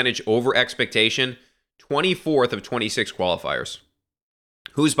completion percentage over expectation, 24th of 26 qualifiers.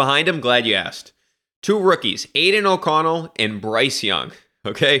 Who's behind him? Glad you asked. 2 rookies, Aiden O'Connell and Bryce Young.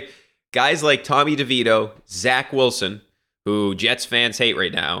 Okay? Guys like Tommy DeVito, Zach Wilson, who Jets fans hate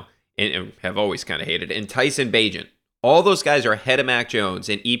right now, and have always kind of hated, and Tyson Bagent. All those guys are ahead of Mac Jones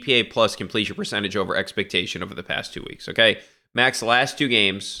in EPA plus completion percentage over expectation over the past 2 weeks, okay? Mac's last 2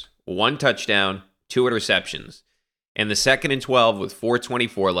 games, 1 touchdown, 2 interceptions. And the 2nd and 12 with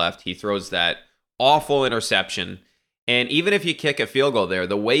 4:24 left, he throws that awful interception. And even if you kick a field goal there,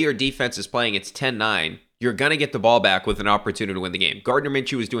 the way your defense is playing, it's 10-9. You're going to get the ball back with an opportunity to win the game. Gardner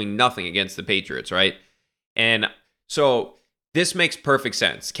Minshew was doing nothing against the Patriots, right? And so this makes perfect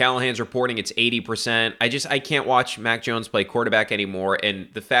sense. Callahan's reporting it's 80%. I can't watch Mac Jones play quarterback anymore. And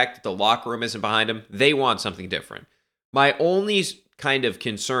the fact that the locker room isn't behind him, they want something different. My only kind of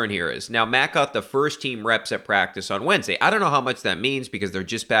concern here is, now Mac got the first team reps at practice on Wednesday. I don't know how much that means because they're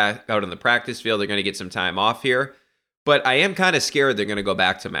just back out on the practice field. They're going to get some time off here. But I am kind of scared they're going to go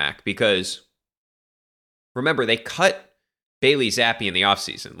back to Mac because, remember, they cut Bailey Zappi in the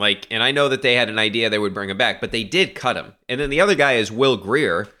offseason. And I know that they had an idea they would bring him back, but they did cut him. And then the other guy is Will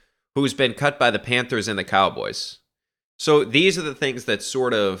Grier, who's been cut by the Panthers and the Cowboys. So these are the things that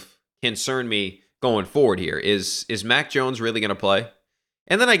sort of concern me going forward here. Is Mac Jones really going to play?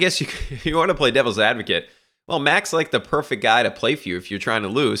 And then I guess you want to play devil's advocate. Well, Mac's like the perfect guy to play for you if you're trying to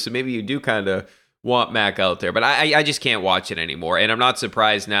lose. So maybe you do kind of want Mac out there. But I just can't watch it anymore. And I'm not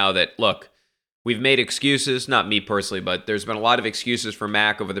surprised now that, look, we've made excuses, not me personally, but there's been a lot of excuses for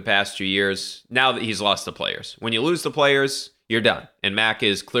Mac over the past 2 years. Now that he's lost the players. When you lose the players, you're done. And Mac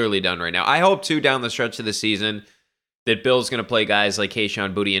is clearly done right now. I hope, too, down the stretch of the season, that Bill's going to play guys like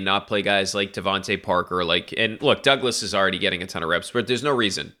Kayshon Boutte and not play guys like Devontae Parker. And look, Douglas is already getting a ton of reps, but there's no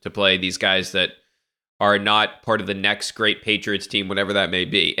reason to play these guys that are not part of the next great Patriots team, whatever that may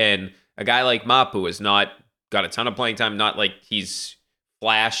be. And a guy like Mapu has not got a ton of playing time, not like he's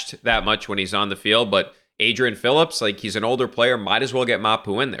flashed that much when he's on the field, but Adrian Phillips, he's an older player, might as well get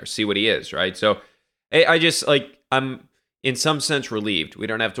Mapu in there, see what he is, right? So I just, I'm in some sense relieved. We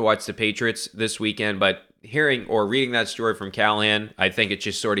don't have to watch the Patriots this weekend, but hearing or reading that story from Callahan, I think it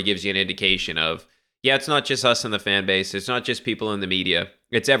just sort of gives you an indication of, yeah, it's not just us in the fan base. It's not just people in the media.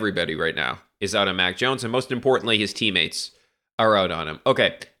 It's everybody right now is out on Mac Jones. And most importantly, his teammates are out on him.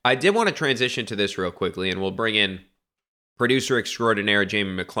 Okay, I did want to transition to this real quickly, and we'll bring in producer extraordinaire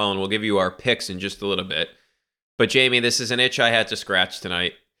Jamie McClellan. We'll give you our picks in just a little bit. But Jamie, this is an itch I had to scratch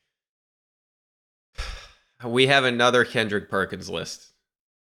tonight. We have another Kendrick Perkins list.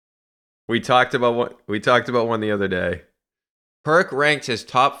 We talked about one the other day. Perk ranked his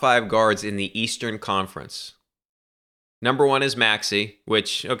top 5 guards in the Eastern Conference. Number 1 is Maxey,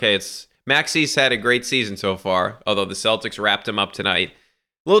 which, okay, Maxey's had a great season so far, although the Celtics wrapped him up tonight.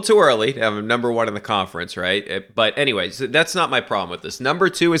 A little too early to have him number 1 in the conference, right? But anyways, that's not my problem with this. Number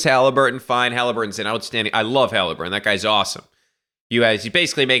 2 is Halliburton. Fine, Halliburton's an outstanding. I love Halliburton. That guy's awesome. He's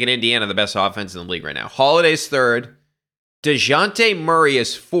basically making Indiana the best offense in the league right now. Holiday's 3rd. DeJounte Murray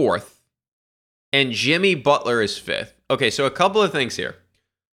is 4th. And Jimmy Butler is 5th. Okay, so a couple of things here.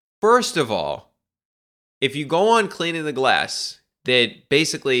 First of all, if you go on Cleaning the Glass, that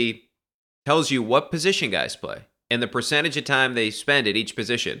basically tells you what position guys play and the percentage of time they spend at each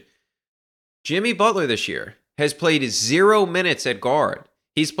position. Jimmy Butler this year has played 0 minutes at guard.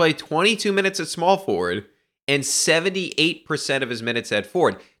 He's played 22 minutes at small forward and 78% of his minutes at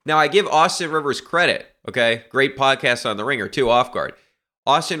forward. Now, I give Austin Rivers credit, okay? Great podcast on The Ringer, too, Off Guard.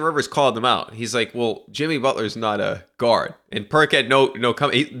 Austin Rivers called them out. He's like, well, Jimmy Butler's not a guard. And Perk had no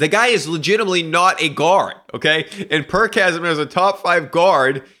comment. The guy is legitimately not a guard, okay? And Perk has him as a top 5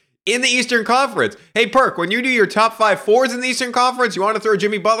 guard in the Eastern Conference. Hey, Perk, when you do your top 5 forwards in the Eastern Conference, you want to throw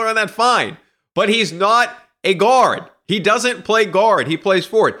Jimmy Butler on that? Fine. But he's not a guard. He doesn't play guard. He plays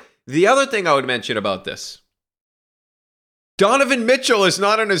forward. The other thing I would mention about this, Donovan Mitchell is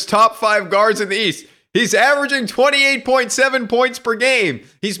not on his top 5 guards in the East. He's averaging 28.7 points per game.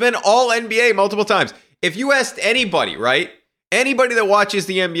 He's been all NBA multiple times. If you asked anybody, right? Anybody that watches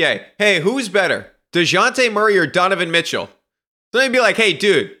the NBA, hey, who's better? DeJounte Murray or Donovan Mitchell? So they'd be like, hey,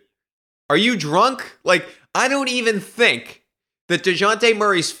 dude, are you drunk? I don't even think that DeJounte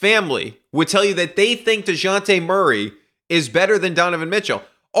Murray's family would tell you that they think DeJounte Murray is better than Donovan Mitchell.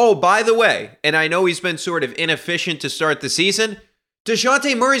 Oh, by the way, and I know he's been sort of inefficient to start the season,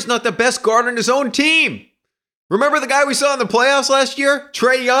 DeJounte Murray's not the best guard on his own team. Remember the guy we saw in the playoffs last year?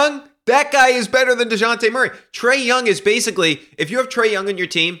 Trae Young? That guy is better than DeJounte Murray. Trae Young is basically, if you have Trae Young on your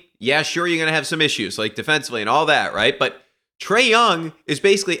team, yeah, sure, you're going to have some issues, like defensively and all that, right? But Trae Young is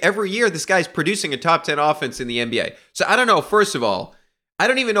basically every year this guy's producing a top 10 offense in the NBA. So I don't know, first of all, I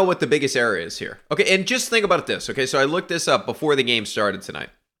don't even know what the biggest error is here. Okay, and just think about this, okay? So I looked this up before the game started tonight.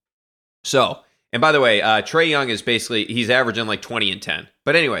 So, and by the way, Trae Young is basically, he's averaging like 20 and 10.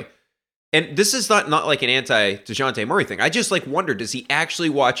 But anyway, and this is not like an anti-DeJounte Murray thing. I just like wonder, does he actually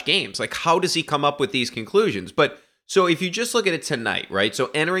watch games? Like, how does he come up with these conclusions? But so if you just look at it tonight, right? So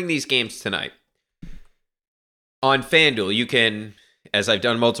entering these games tonight, on FanDuel, you can, as I've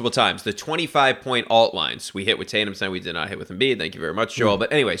done multiple times, the 25-point alt lines. We hit with Tatum tonight. We did not hit with Embiid. Thank you very much, Joel.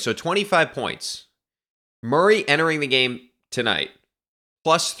 But anyway, so 25 points. Murray entering the game tonight,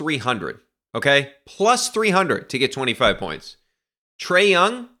 plus 300. Okay? Plus 300 to get 25 points. Trae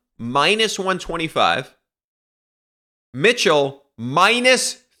Young, minus 125. Mitchell,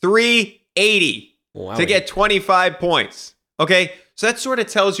 minus 380 to get 25 points. Okay? So that sort of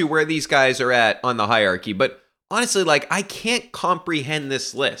tells you where these guys are at on the hierarchy. But honestly, like, I can't comprehend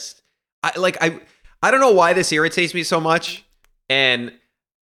this list. I don't know why this irritates me so much, and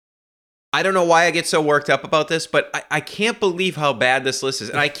I don't know why I get so worked up about this, but I can't believe how bad this list is,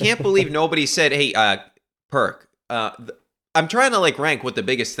 and I can't believe nobody said, "Hey, Perk, I'm trying to like rank what the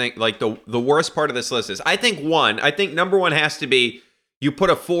biggest thing, like the worst part of this list is." I think number one has to be you put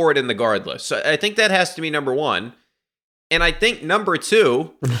a forward in the guard list. So I think that has to be number one, and I think number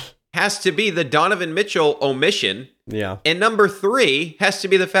two has to be the Donovan Mitchell omission. Yeah. And number three has to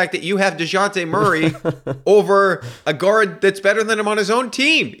be the fact that you have DeJounte Murray over a guard that's better than him on his own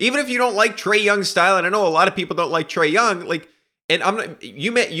team. Even if you don't like Trae Young's style, and I know a lot of people don't like Trae Young, like, and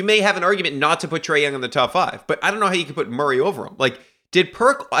you may have an argument not to put Trae Young in the top five, but I don't know how you can put Murray over him. Like,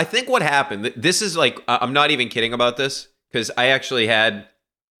 I think what happened, this is like, I'm not even kidding about this, because I actually had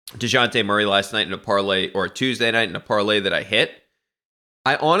DeJounte Murray last night in a parlay, or Tuesday night in a parlay that I hit.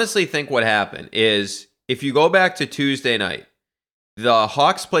 I honestly think what happened is, if you go back to Tuesday night, the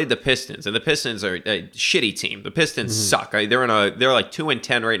Hawks played the Pistons, and the Pistons are a shitty team. The Pistons suck. They're like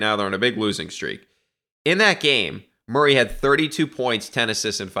 2-10 right now. They're on a big losing streak. In that game, Murray had 32 points, 10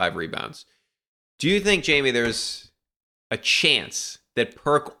 assists, and 5 rebounds. Do you think, Jamie, there's a chance that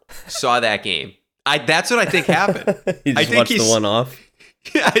Perk saw that game? That's what I think happened. He just watched the one off.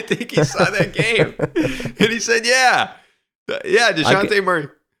 Yeah, I think he saw that game, and he said, "Yeah, DeJounte Murray."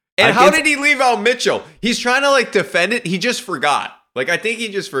 And how did he leave out Mitchell? He's trying to like defend it. He just forgot. Like, I think he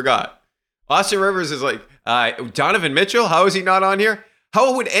just forgot. Austin Rivers is like, Donovan Mitchell? How is he not on here?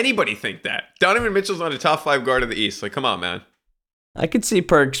 How would anybody think that? Donovan Mitchell's not a top 5 guard of the East. Like, come on, man. I could see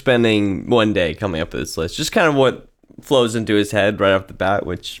Perk spending one day coming up with this list. Just kind of what flows into his head right off the bat,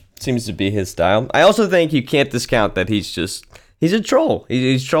 which seems to be his style. I also think you can't discount that he's a troll.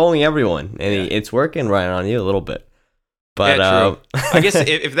 He's trolling everyone, and it's working right on you a little bit. But yeah, true. I guess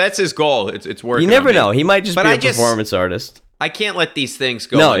if that's his goal, it's working. You never know. He might just be a performance artist. I can't let these things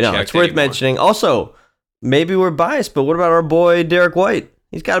go. No, it's worth mentioning. Also, maybe we're biased, but what about our boy Derek White?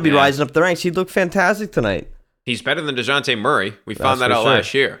 He's got to be rising up the ranks. He looked fantastic tonight. He's better than DeJounte Murray. We found that out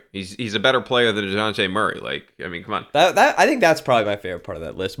last year. He's a better player than DeJounte Murray. Like, I mean, come on. I think that's probably my favorite part of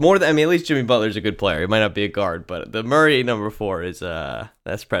that list. More than, I mean, at least Jimmy Butler's a good player. He might not be a guard, but the Murray number 4 is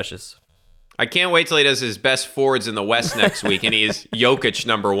that's precious. I can't wait till he does his best forwards in the West next week, and he is Jokic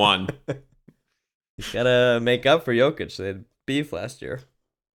number 1. He's got to make up for Jokic. They had beef last year.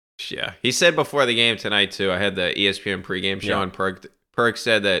 Yeah. He said before the game tonight, too, I had the ESPN pregame show, and Perk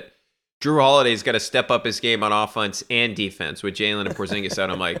said that Drew Holiday's got to step up his game on offense and defense with Jalen and Porzingis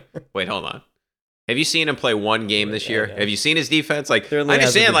out. I'm like, wait, hold on. Have you seen him play one game this year? Have you seen his defense? Like, I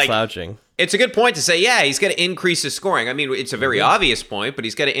understand, like, slouching. It's a good point to say, yeah, he's got to increase his scoring. I mean, it's a very obvious point, but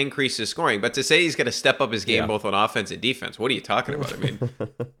he's got to increase his scoring. But to say he's got to step up his game both on offense and defense, what are you talking about? I mean,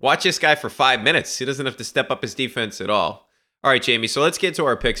 watch this guy for 5 minutes. He doesn't have to step up his defense at all. All right, Jamie, so let's get to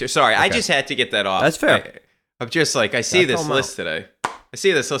our picks here. Sorry, I just had to get that off. That's fair. I'm just like, I see this list today. I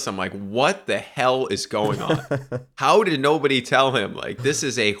see this list. I'm like, what the hell is going on? How did nobody tell him? Like, this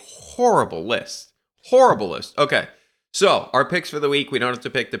is a horrible list. Horrible list. Okay. So, our picks for the week, we don't have to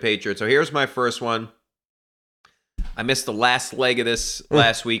pick the Patriots. So, here's my first one. I missed the last leg of this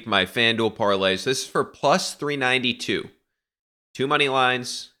last week, my FanDuel parlay. So, this is for plus 392. 2 money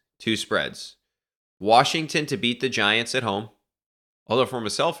lines, 2 spreads. Washington to beat the Giants at home. Although, from a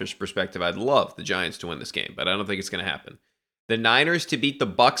selfish perspective, I'd love the Giants to win this game, but I don't think it's going to happen. The Niners to beat the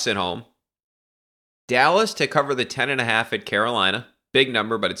Bucks at home. Dallas to cover the 10.5 at Carolina. Big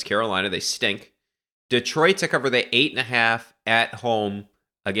number, but it's Carolina. They stink. Detroit to cover the 8.5 at home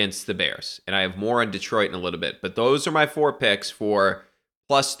against the Bears. And I have more on Detroit in a little bit. But those are my 4 picks for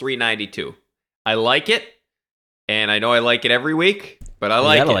plus 392. I like it, and I know I like it every week, but I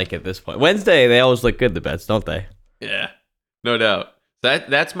like it. You gotta like it at this point. Wednesday, they always look good, the bets, don't they? Yeah, no doubt.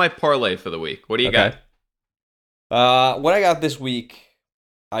 That's my parlay for the week. What do you got? What I got this week,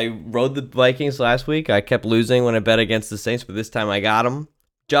 I rode the Vikings last week. I kept losing when I bet against the Saints, but this time I got them.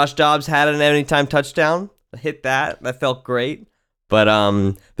 Josh Dobbs had an anytime touchdown. I hit that. That felt great. But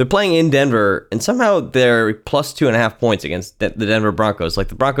they're playing in Denver, and somehow they're plus 2.5 points against the Denver Broncos. Like,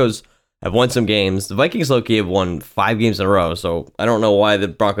 the Broncos have won some games. The Vikings low-key have won 5 games in a row, so I don't know why the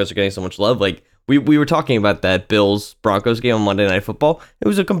Broncos are getting so much love. Like, we were talking about that Bills-Broncos game on Monday Night Football. It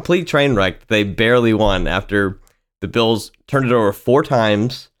was a complete train wreck. They barely won after the Bills turned it over 4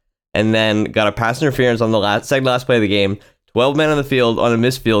 times and then got a pass interference on the second last play of the game. 12 men on the field on a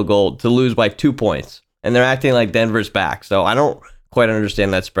missed field goal to lose by 2 points. And they're acting like Denver's back. So I don't quite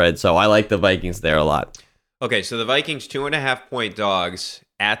understand that spread. So I like the Vikings there a lot. Okay, so the Vikings 2.5-point dogs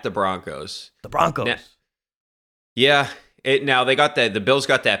at the Broncos. The Broncos. Now they got the Bills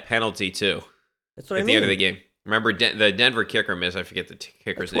got that penalty too. That's what I mean. At the end of the game. Remember, the Denver kicker missed. I forget the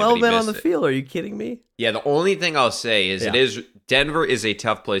kicker's name. 12 men on missed the it. field. Are you kidding me? Yeah, the only thing I'll say is Denver is a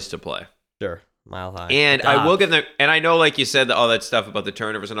tough place to play. Sure. Mile high. And I will give them, and I know, like you said, all that stuff about the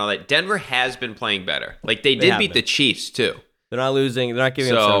turnovers and all that. Denver has been playing better. Like, they did beat the Chiefs too. They're not losing. They're not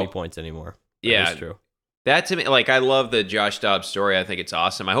giving up 70 points anymore. That's true. That to me, like, I love the Josh Dobbs story. I think it's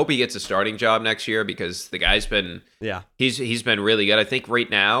awesome. I hope he gets a starting job next year because the guy's been, he's been really good. I think right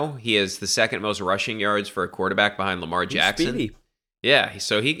now he has the second most rushing yards for a quarterback behind Lamar Jackson. Speedy. Yeah,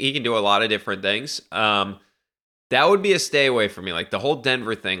 so he can do a lot of different things. That would be a stay away for me. Like, the whole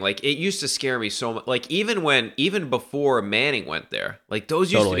Denver thing, like, it used to scare me so much. Like, even before Manning went there, like,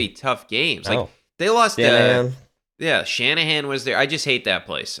 those used to be tough games. Like, they lost Shanahan was there. I just hate that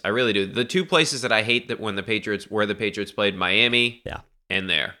place. I really do. The 2 places that I hate that where the Patriots played, Miami, and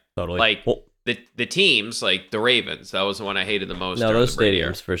there. Totally. Like, the teams, like the Ravens, that was the one I hated the most. No, those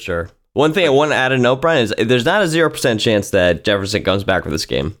stadiums for sure. One thing I want to add a note, Brian, is there's not a 0% chance that Jefferson comes back for this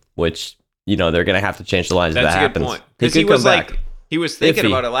game, which, they're going to have to change the lines if that happens. That's a good point. Because he was thinking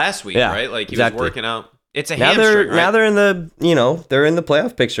about it last week, right? Like, he was working out. It's a hamstring, right? Now they're in the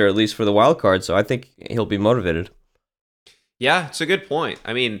playoff picture, at least for the wild card, so I think he'll be motivated. Yeah, it's a good point.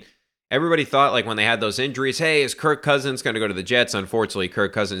 I mean, everybody thought, like, when they had those injuries, hey, is Kirk Cousins going to go to the Jets? Unfortunately,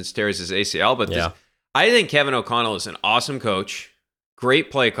 Kirk Cousins tears his ACL. But I think Kevin O'Connell is an awesome coach,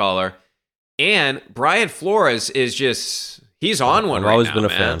 great play caller, and Brian Flores is he's on one right now, I've always been a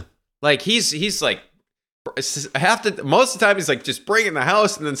fan. Like, he's like, most of the time he's like just bringing the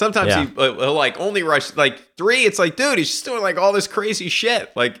house, and then sometimes he'll like only rush like 3. It's like, dude, he's just doing like all this crazy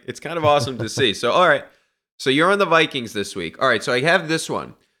shit. Like, it's kind of awesome to see. So, all right. So you're on the Vikings this week. All right, so I have this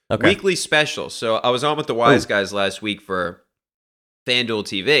one. Okay. Weekly special. So I was on with the Wise Guys last week for FanDuel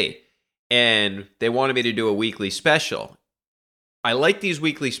TV, and they wanted me to do a weekly special. I like these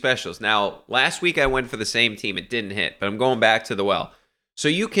weekly specials. Now, last week I went for the same team. It didn't hit, but I'm going back to the well. So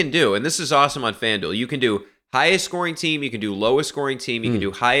you can do, and this is awesome on FanDuel, you can do highest scoring team, you can do lowest scoring team, you can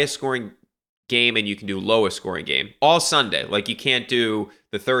do highest scoring game, and you can do lowest scoring game. All Sunday. Like, you can't do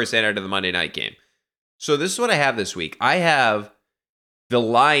the Thursday night or the Monday night game. So this is what I have this week. I have the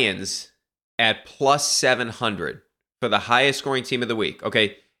Lions at plus 700 for the highest scoring team of the week.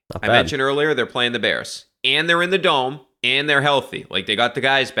 Okay, I mentioned earlier they're playing the Bears, and they're in the Dome, and they're healthy. Like, they got the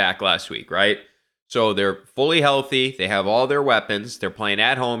guys back last week, right? So they're fully healthy. They have all their weapons. They're playing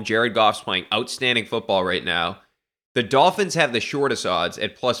at home. Jared Goff's playing outstanding football right now. The Dolphins have the shortest odds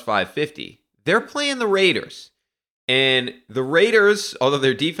at plus 550. They're playing the Raiders. And the Raiders, although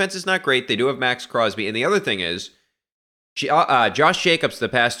their defense is not great, they do have Max Crosby. And the other thing is, Josh Jacobs the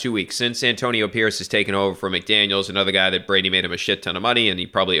past 2 weeks, since Antonio Pierce has taken over for McDaniels, another guy that Brady made him a shit ton of money, and he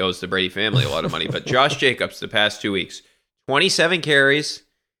probably owes the Brady family a lot of money. But Josh Jacobs the past 2 weeks, 27 carries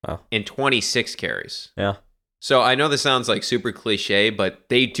and 26 carries. Yeah. So I know this sounds like super cliche, but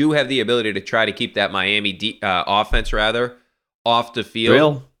they do have the ability to try to keep that Miami offense, off the field.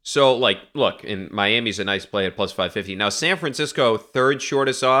 Real. So, like, look, and Miami's a nice play at plus 550. Now, San Francisco, third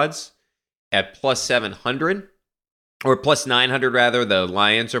shortest odds at plus 700, or plus 900, rather. The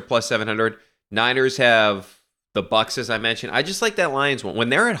Lions are plus 700. Niners have the Bucks, as I mentioned. I just like that Lions one. When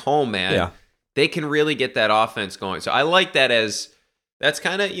they're at home, man, they can really get that offense going. So I like that that's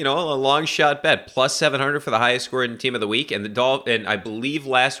kind of, a long shot bet. Plus 700 for the highest scoring team of the week. And and I believe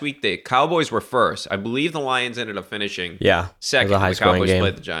last week the Cowboys were first. I believe the Lions ended up finishing second. The Cowboys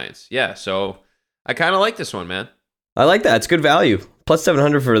played the Giants. Yeah, so I kind of like this one, man. I like that. It's good value. Plus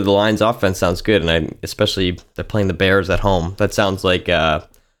 700 for the Lions offense sounds good. And especially they're playing the Bears at home. That sounds like,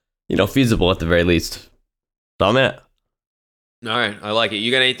 feasible at the very least. So I'm in it. All right, I like it.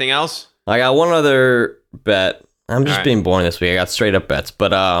 You got anything else? I got one other bet. I'm just All right. being boring this week. I got straight up bets,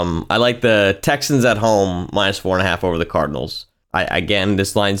 but I like the Texans at home -4.5 over the Cardinals. Again,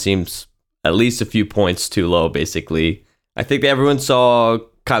 this line seems at least a few points too low. Basically, I think everyone saw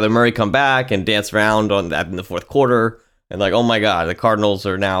Kyler Murray come back and dance around on that in the fourth quarter, and like, oh my God, the Cardinals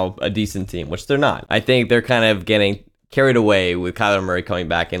are now a decent team, which they're not. I think they're kind of getting carried away with Kyler Murray coming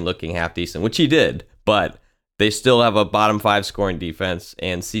back and looking half decent, which he did, but they still have a bottom 5 scoring defense,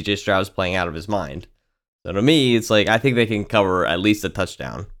 and CJ Stroud's playing out of his mind. So to me, it's like I think they can cover at least a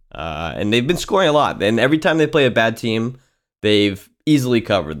touchdown, and they've been scoring a lot. And every time they play a bad team, they've easily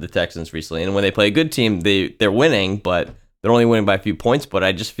covered the Texans recently. And when they play a good team, they're winning, but they're only winning by a few points. But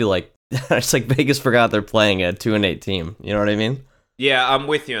I just feel like it's like Vegas forgot they're playing a 2-8 team. You know what I mean? Yeah, I'm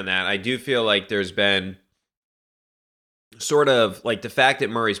with you on that. I do feel like there's been sort of like the fact that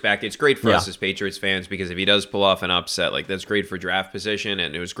Murray's back. It's great for us as Patriots fans because if he does pull off an upset, like that's great for draft position.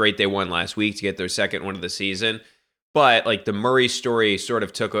 And it was great they won last week to get their second one of the season. But like the Murray story sort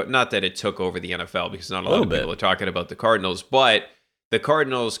of not that it took over the NFL because not a lot of people are talking about the Cardinals, but the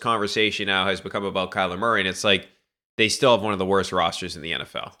Cardinals conversation now has become about Kyler Murray. And it's like they still have one of the worst rosters in the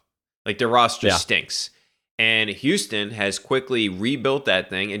NFL. Like their roster stinks. And Houston has quickly rebuilt that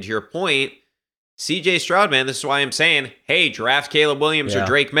thing. And to your point, CJ Stroud, man, this is why I'm saying, hey, draft Caleb Williams or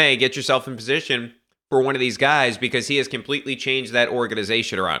Drake May, get yourself in position for one of these guys because he has completely changed that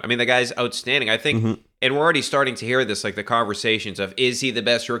organization around. I mean, the guy's outstanding. I think, and we're already starting to hear this, like the conversations of, is he the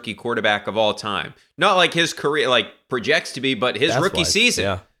best rookie quarterback of all time? Not like his career, like projects to be, but his rookie season.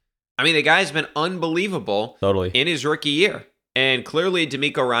 Yeah. I mean, the guy's been unbelievable in his rookie year. And clearly,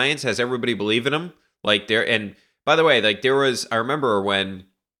 DeMeco Ryans has everybody believing him. Like there, and by the way, like I remember when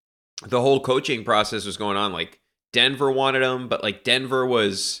the whole coaching process was going on, like Denver wanted him, but like Denver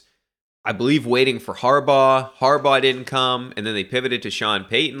was, I believe, waiting for Harbaugh. Harbaugh didn't come, and then they pivoted to Sean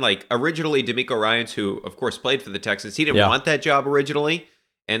Payton. Like originally, DeMeco Ryans, who of course played for the Texans, he didn't want that job originally,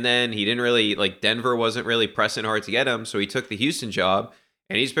 and then he didn't really like Denver wasn't really pressing hard to get him, so he took the Houston job,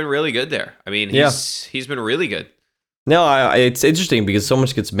 and he's been really good there. I mean, he's been really good. No, it's interesting because so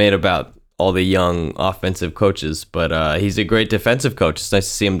much gets made about all the young offensive coaches, but he's a great defensive coach. It's nice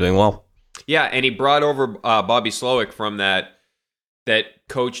to see him doing well. Yeah, and he brought over Bobby Slowick from that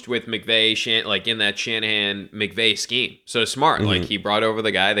coached with McVay, like in that Shanahan-McVay scheme. So smart. Like he brought over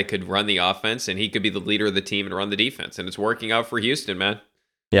the guy that could run the offense, and he could be the leader of the team and run the defense. And it's working out for Houston, man.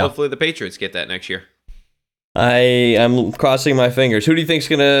 Yeah. Hopefully the Patriots get that next year. I am crossing my fingers. Who do you think's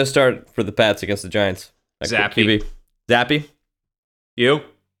going to start for the Pats against the Giants? Zappy. Zappy? You?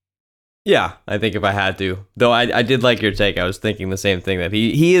 Yeah, I think if I had to. Though I did like your take. I was thinking the same thing, that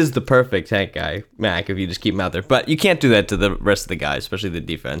he is the perfect tank guy, Mac, if you just keep him out there. But you can't do that to the rest of the guys, especially the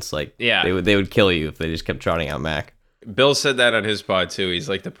defense. Like, they would kill you if they just kept trotting out Mac. Bill said that on his pod, too. He's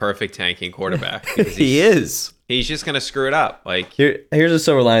like the perfect tanking quarterback. He is. He's just going to screw it up. Like Here's a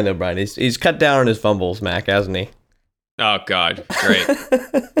silver line, though, Brian. He's cut down on his fumbles, Mac, hasn't he? Oh, God. Great.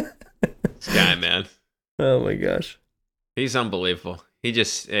 This guy, man. Oh, my gosh. He's unbelievable.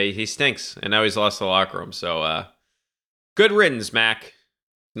 He stinks, and now he's lost the locker room. So, good riddance, Mac.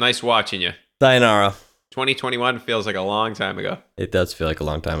 Nice watching you. Sayonara. 2021 feels like a long time ago. It does feel like a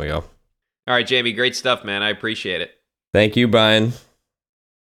long time ago. All right, Jamie, great stuff, man. I appreciate it. Thank you, Brian.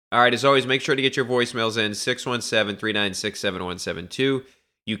 All right, as always, make sure to get your voicemails in 617-396-7172.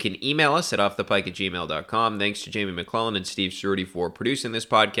 You can email us at offthepike@gmail.com. Thanks to Jamie McClellan and Steve Cerruti for producing this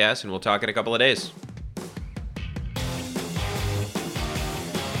podcast, and we'll talk in a couple of days.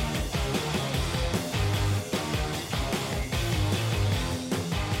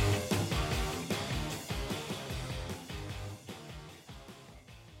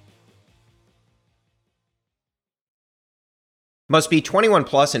 Must be 21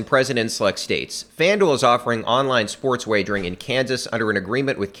 plus and present in select states. FanDuel is offering online sports wagering in Kansas under an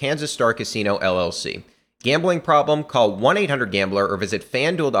agreement with Kansas Star Casino, LLC. Gambling problem? Call 1-800-GAMBLER or visit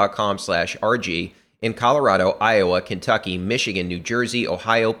FanDuel.com/RG in Colorado, Iowa, Kentucky, Michigan, New Jersey,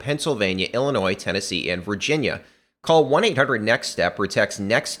 Ohio, Pennsylvania, Illinois, Tennessee, and Virginia. Call 1-800-NEXT-STEP or text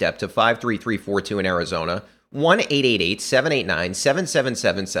NEXT-STEP to 53342 in Arizona,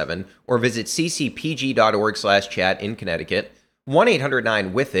 1-888-789-7777, or visit ccpg.org/chat in Connecticut,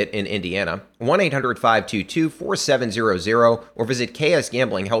 1-800-9-WITH-IT in Indiana, 1-800-522-4700, or visit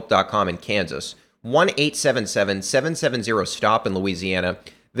ksgamblinghelp.com in Kansas, 1-877-770-STOP in Louisiana,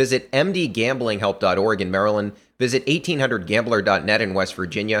 visit mdgamblinghelp.org in Maryland, visit 1800gambler.net in West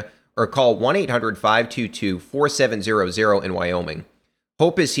Virginia, or call 1-800-522-4700 in Wyoming.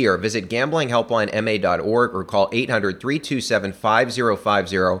 Hope is here. Visit gamblinghelplinema.org or call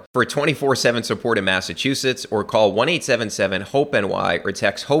 800-327-5050 for 24/7 support in Massachusetts, or call 1-877-HOPE-NY or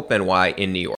text HOPE-NY in New York.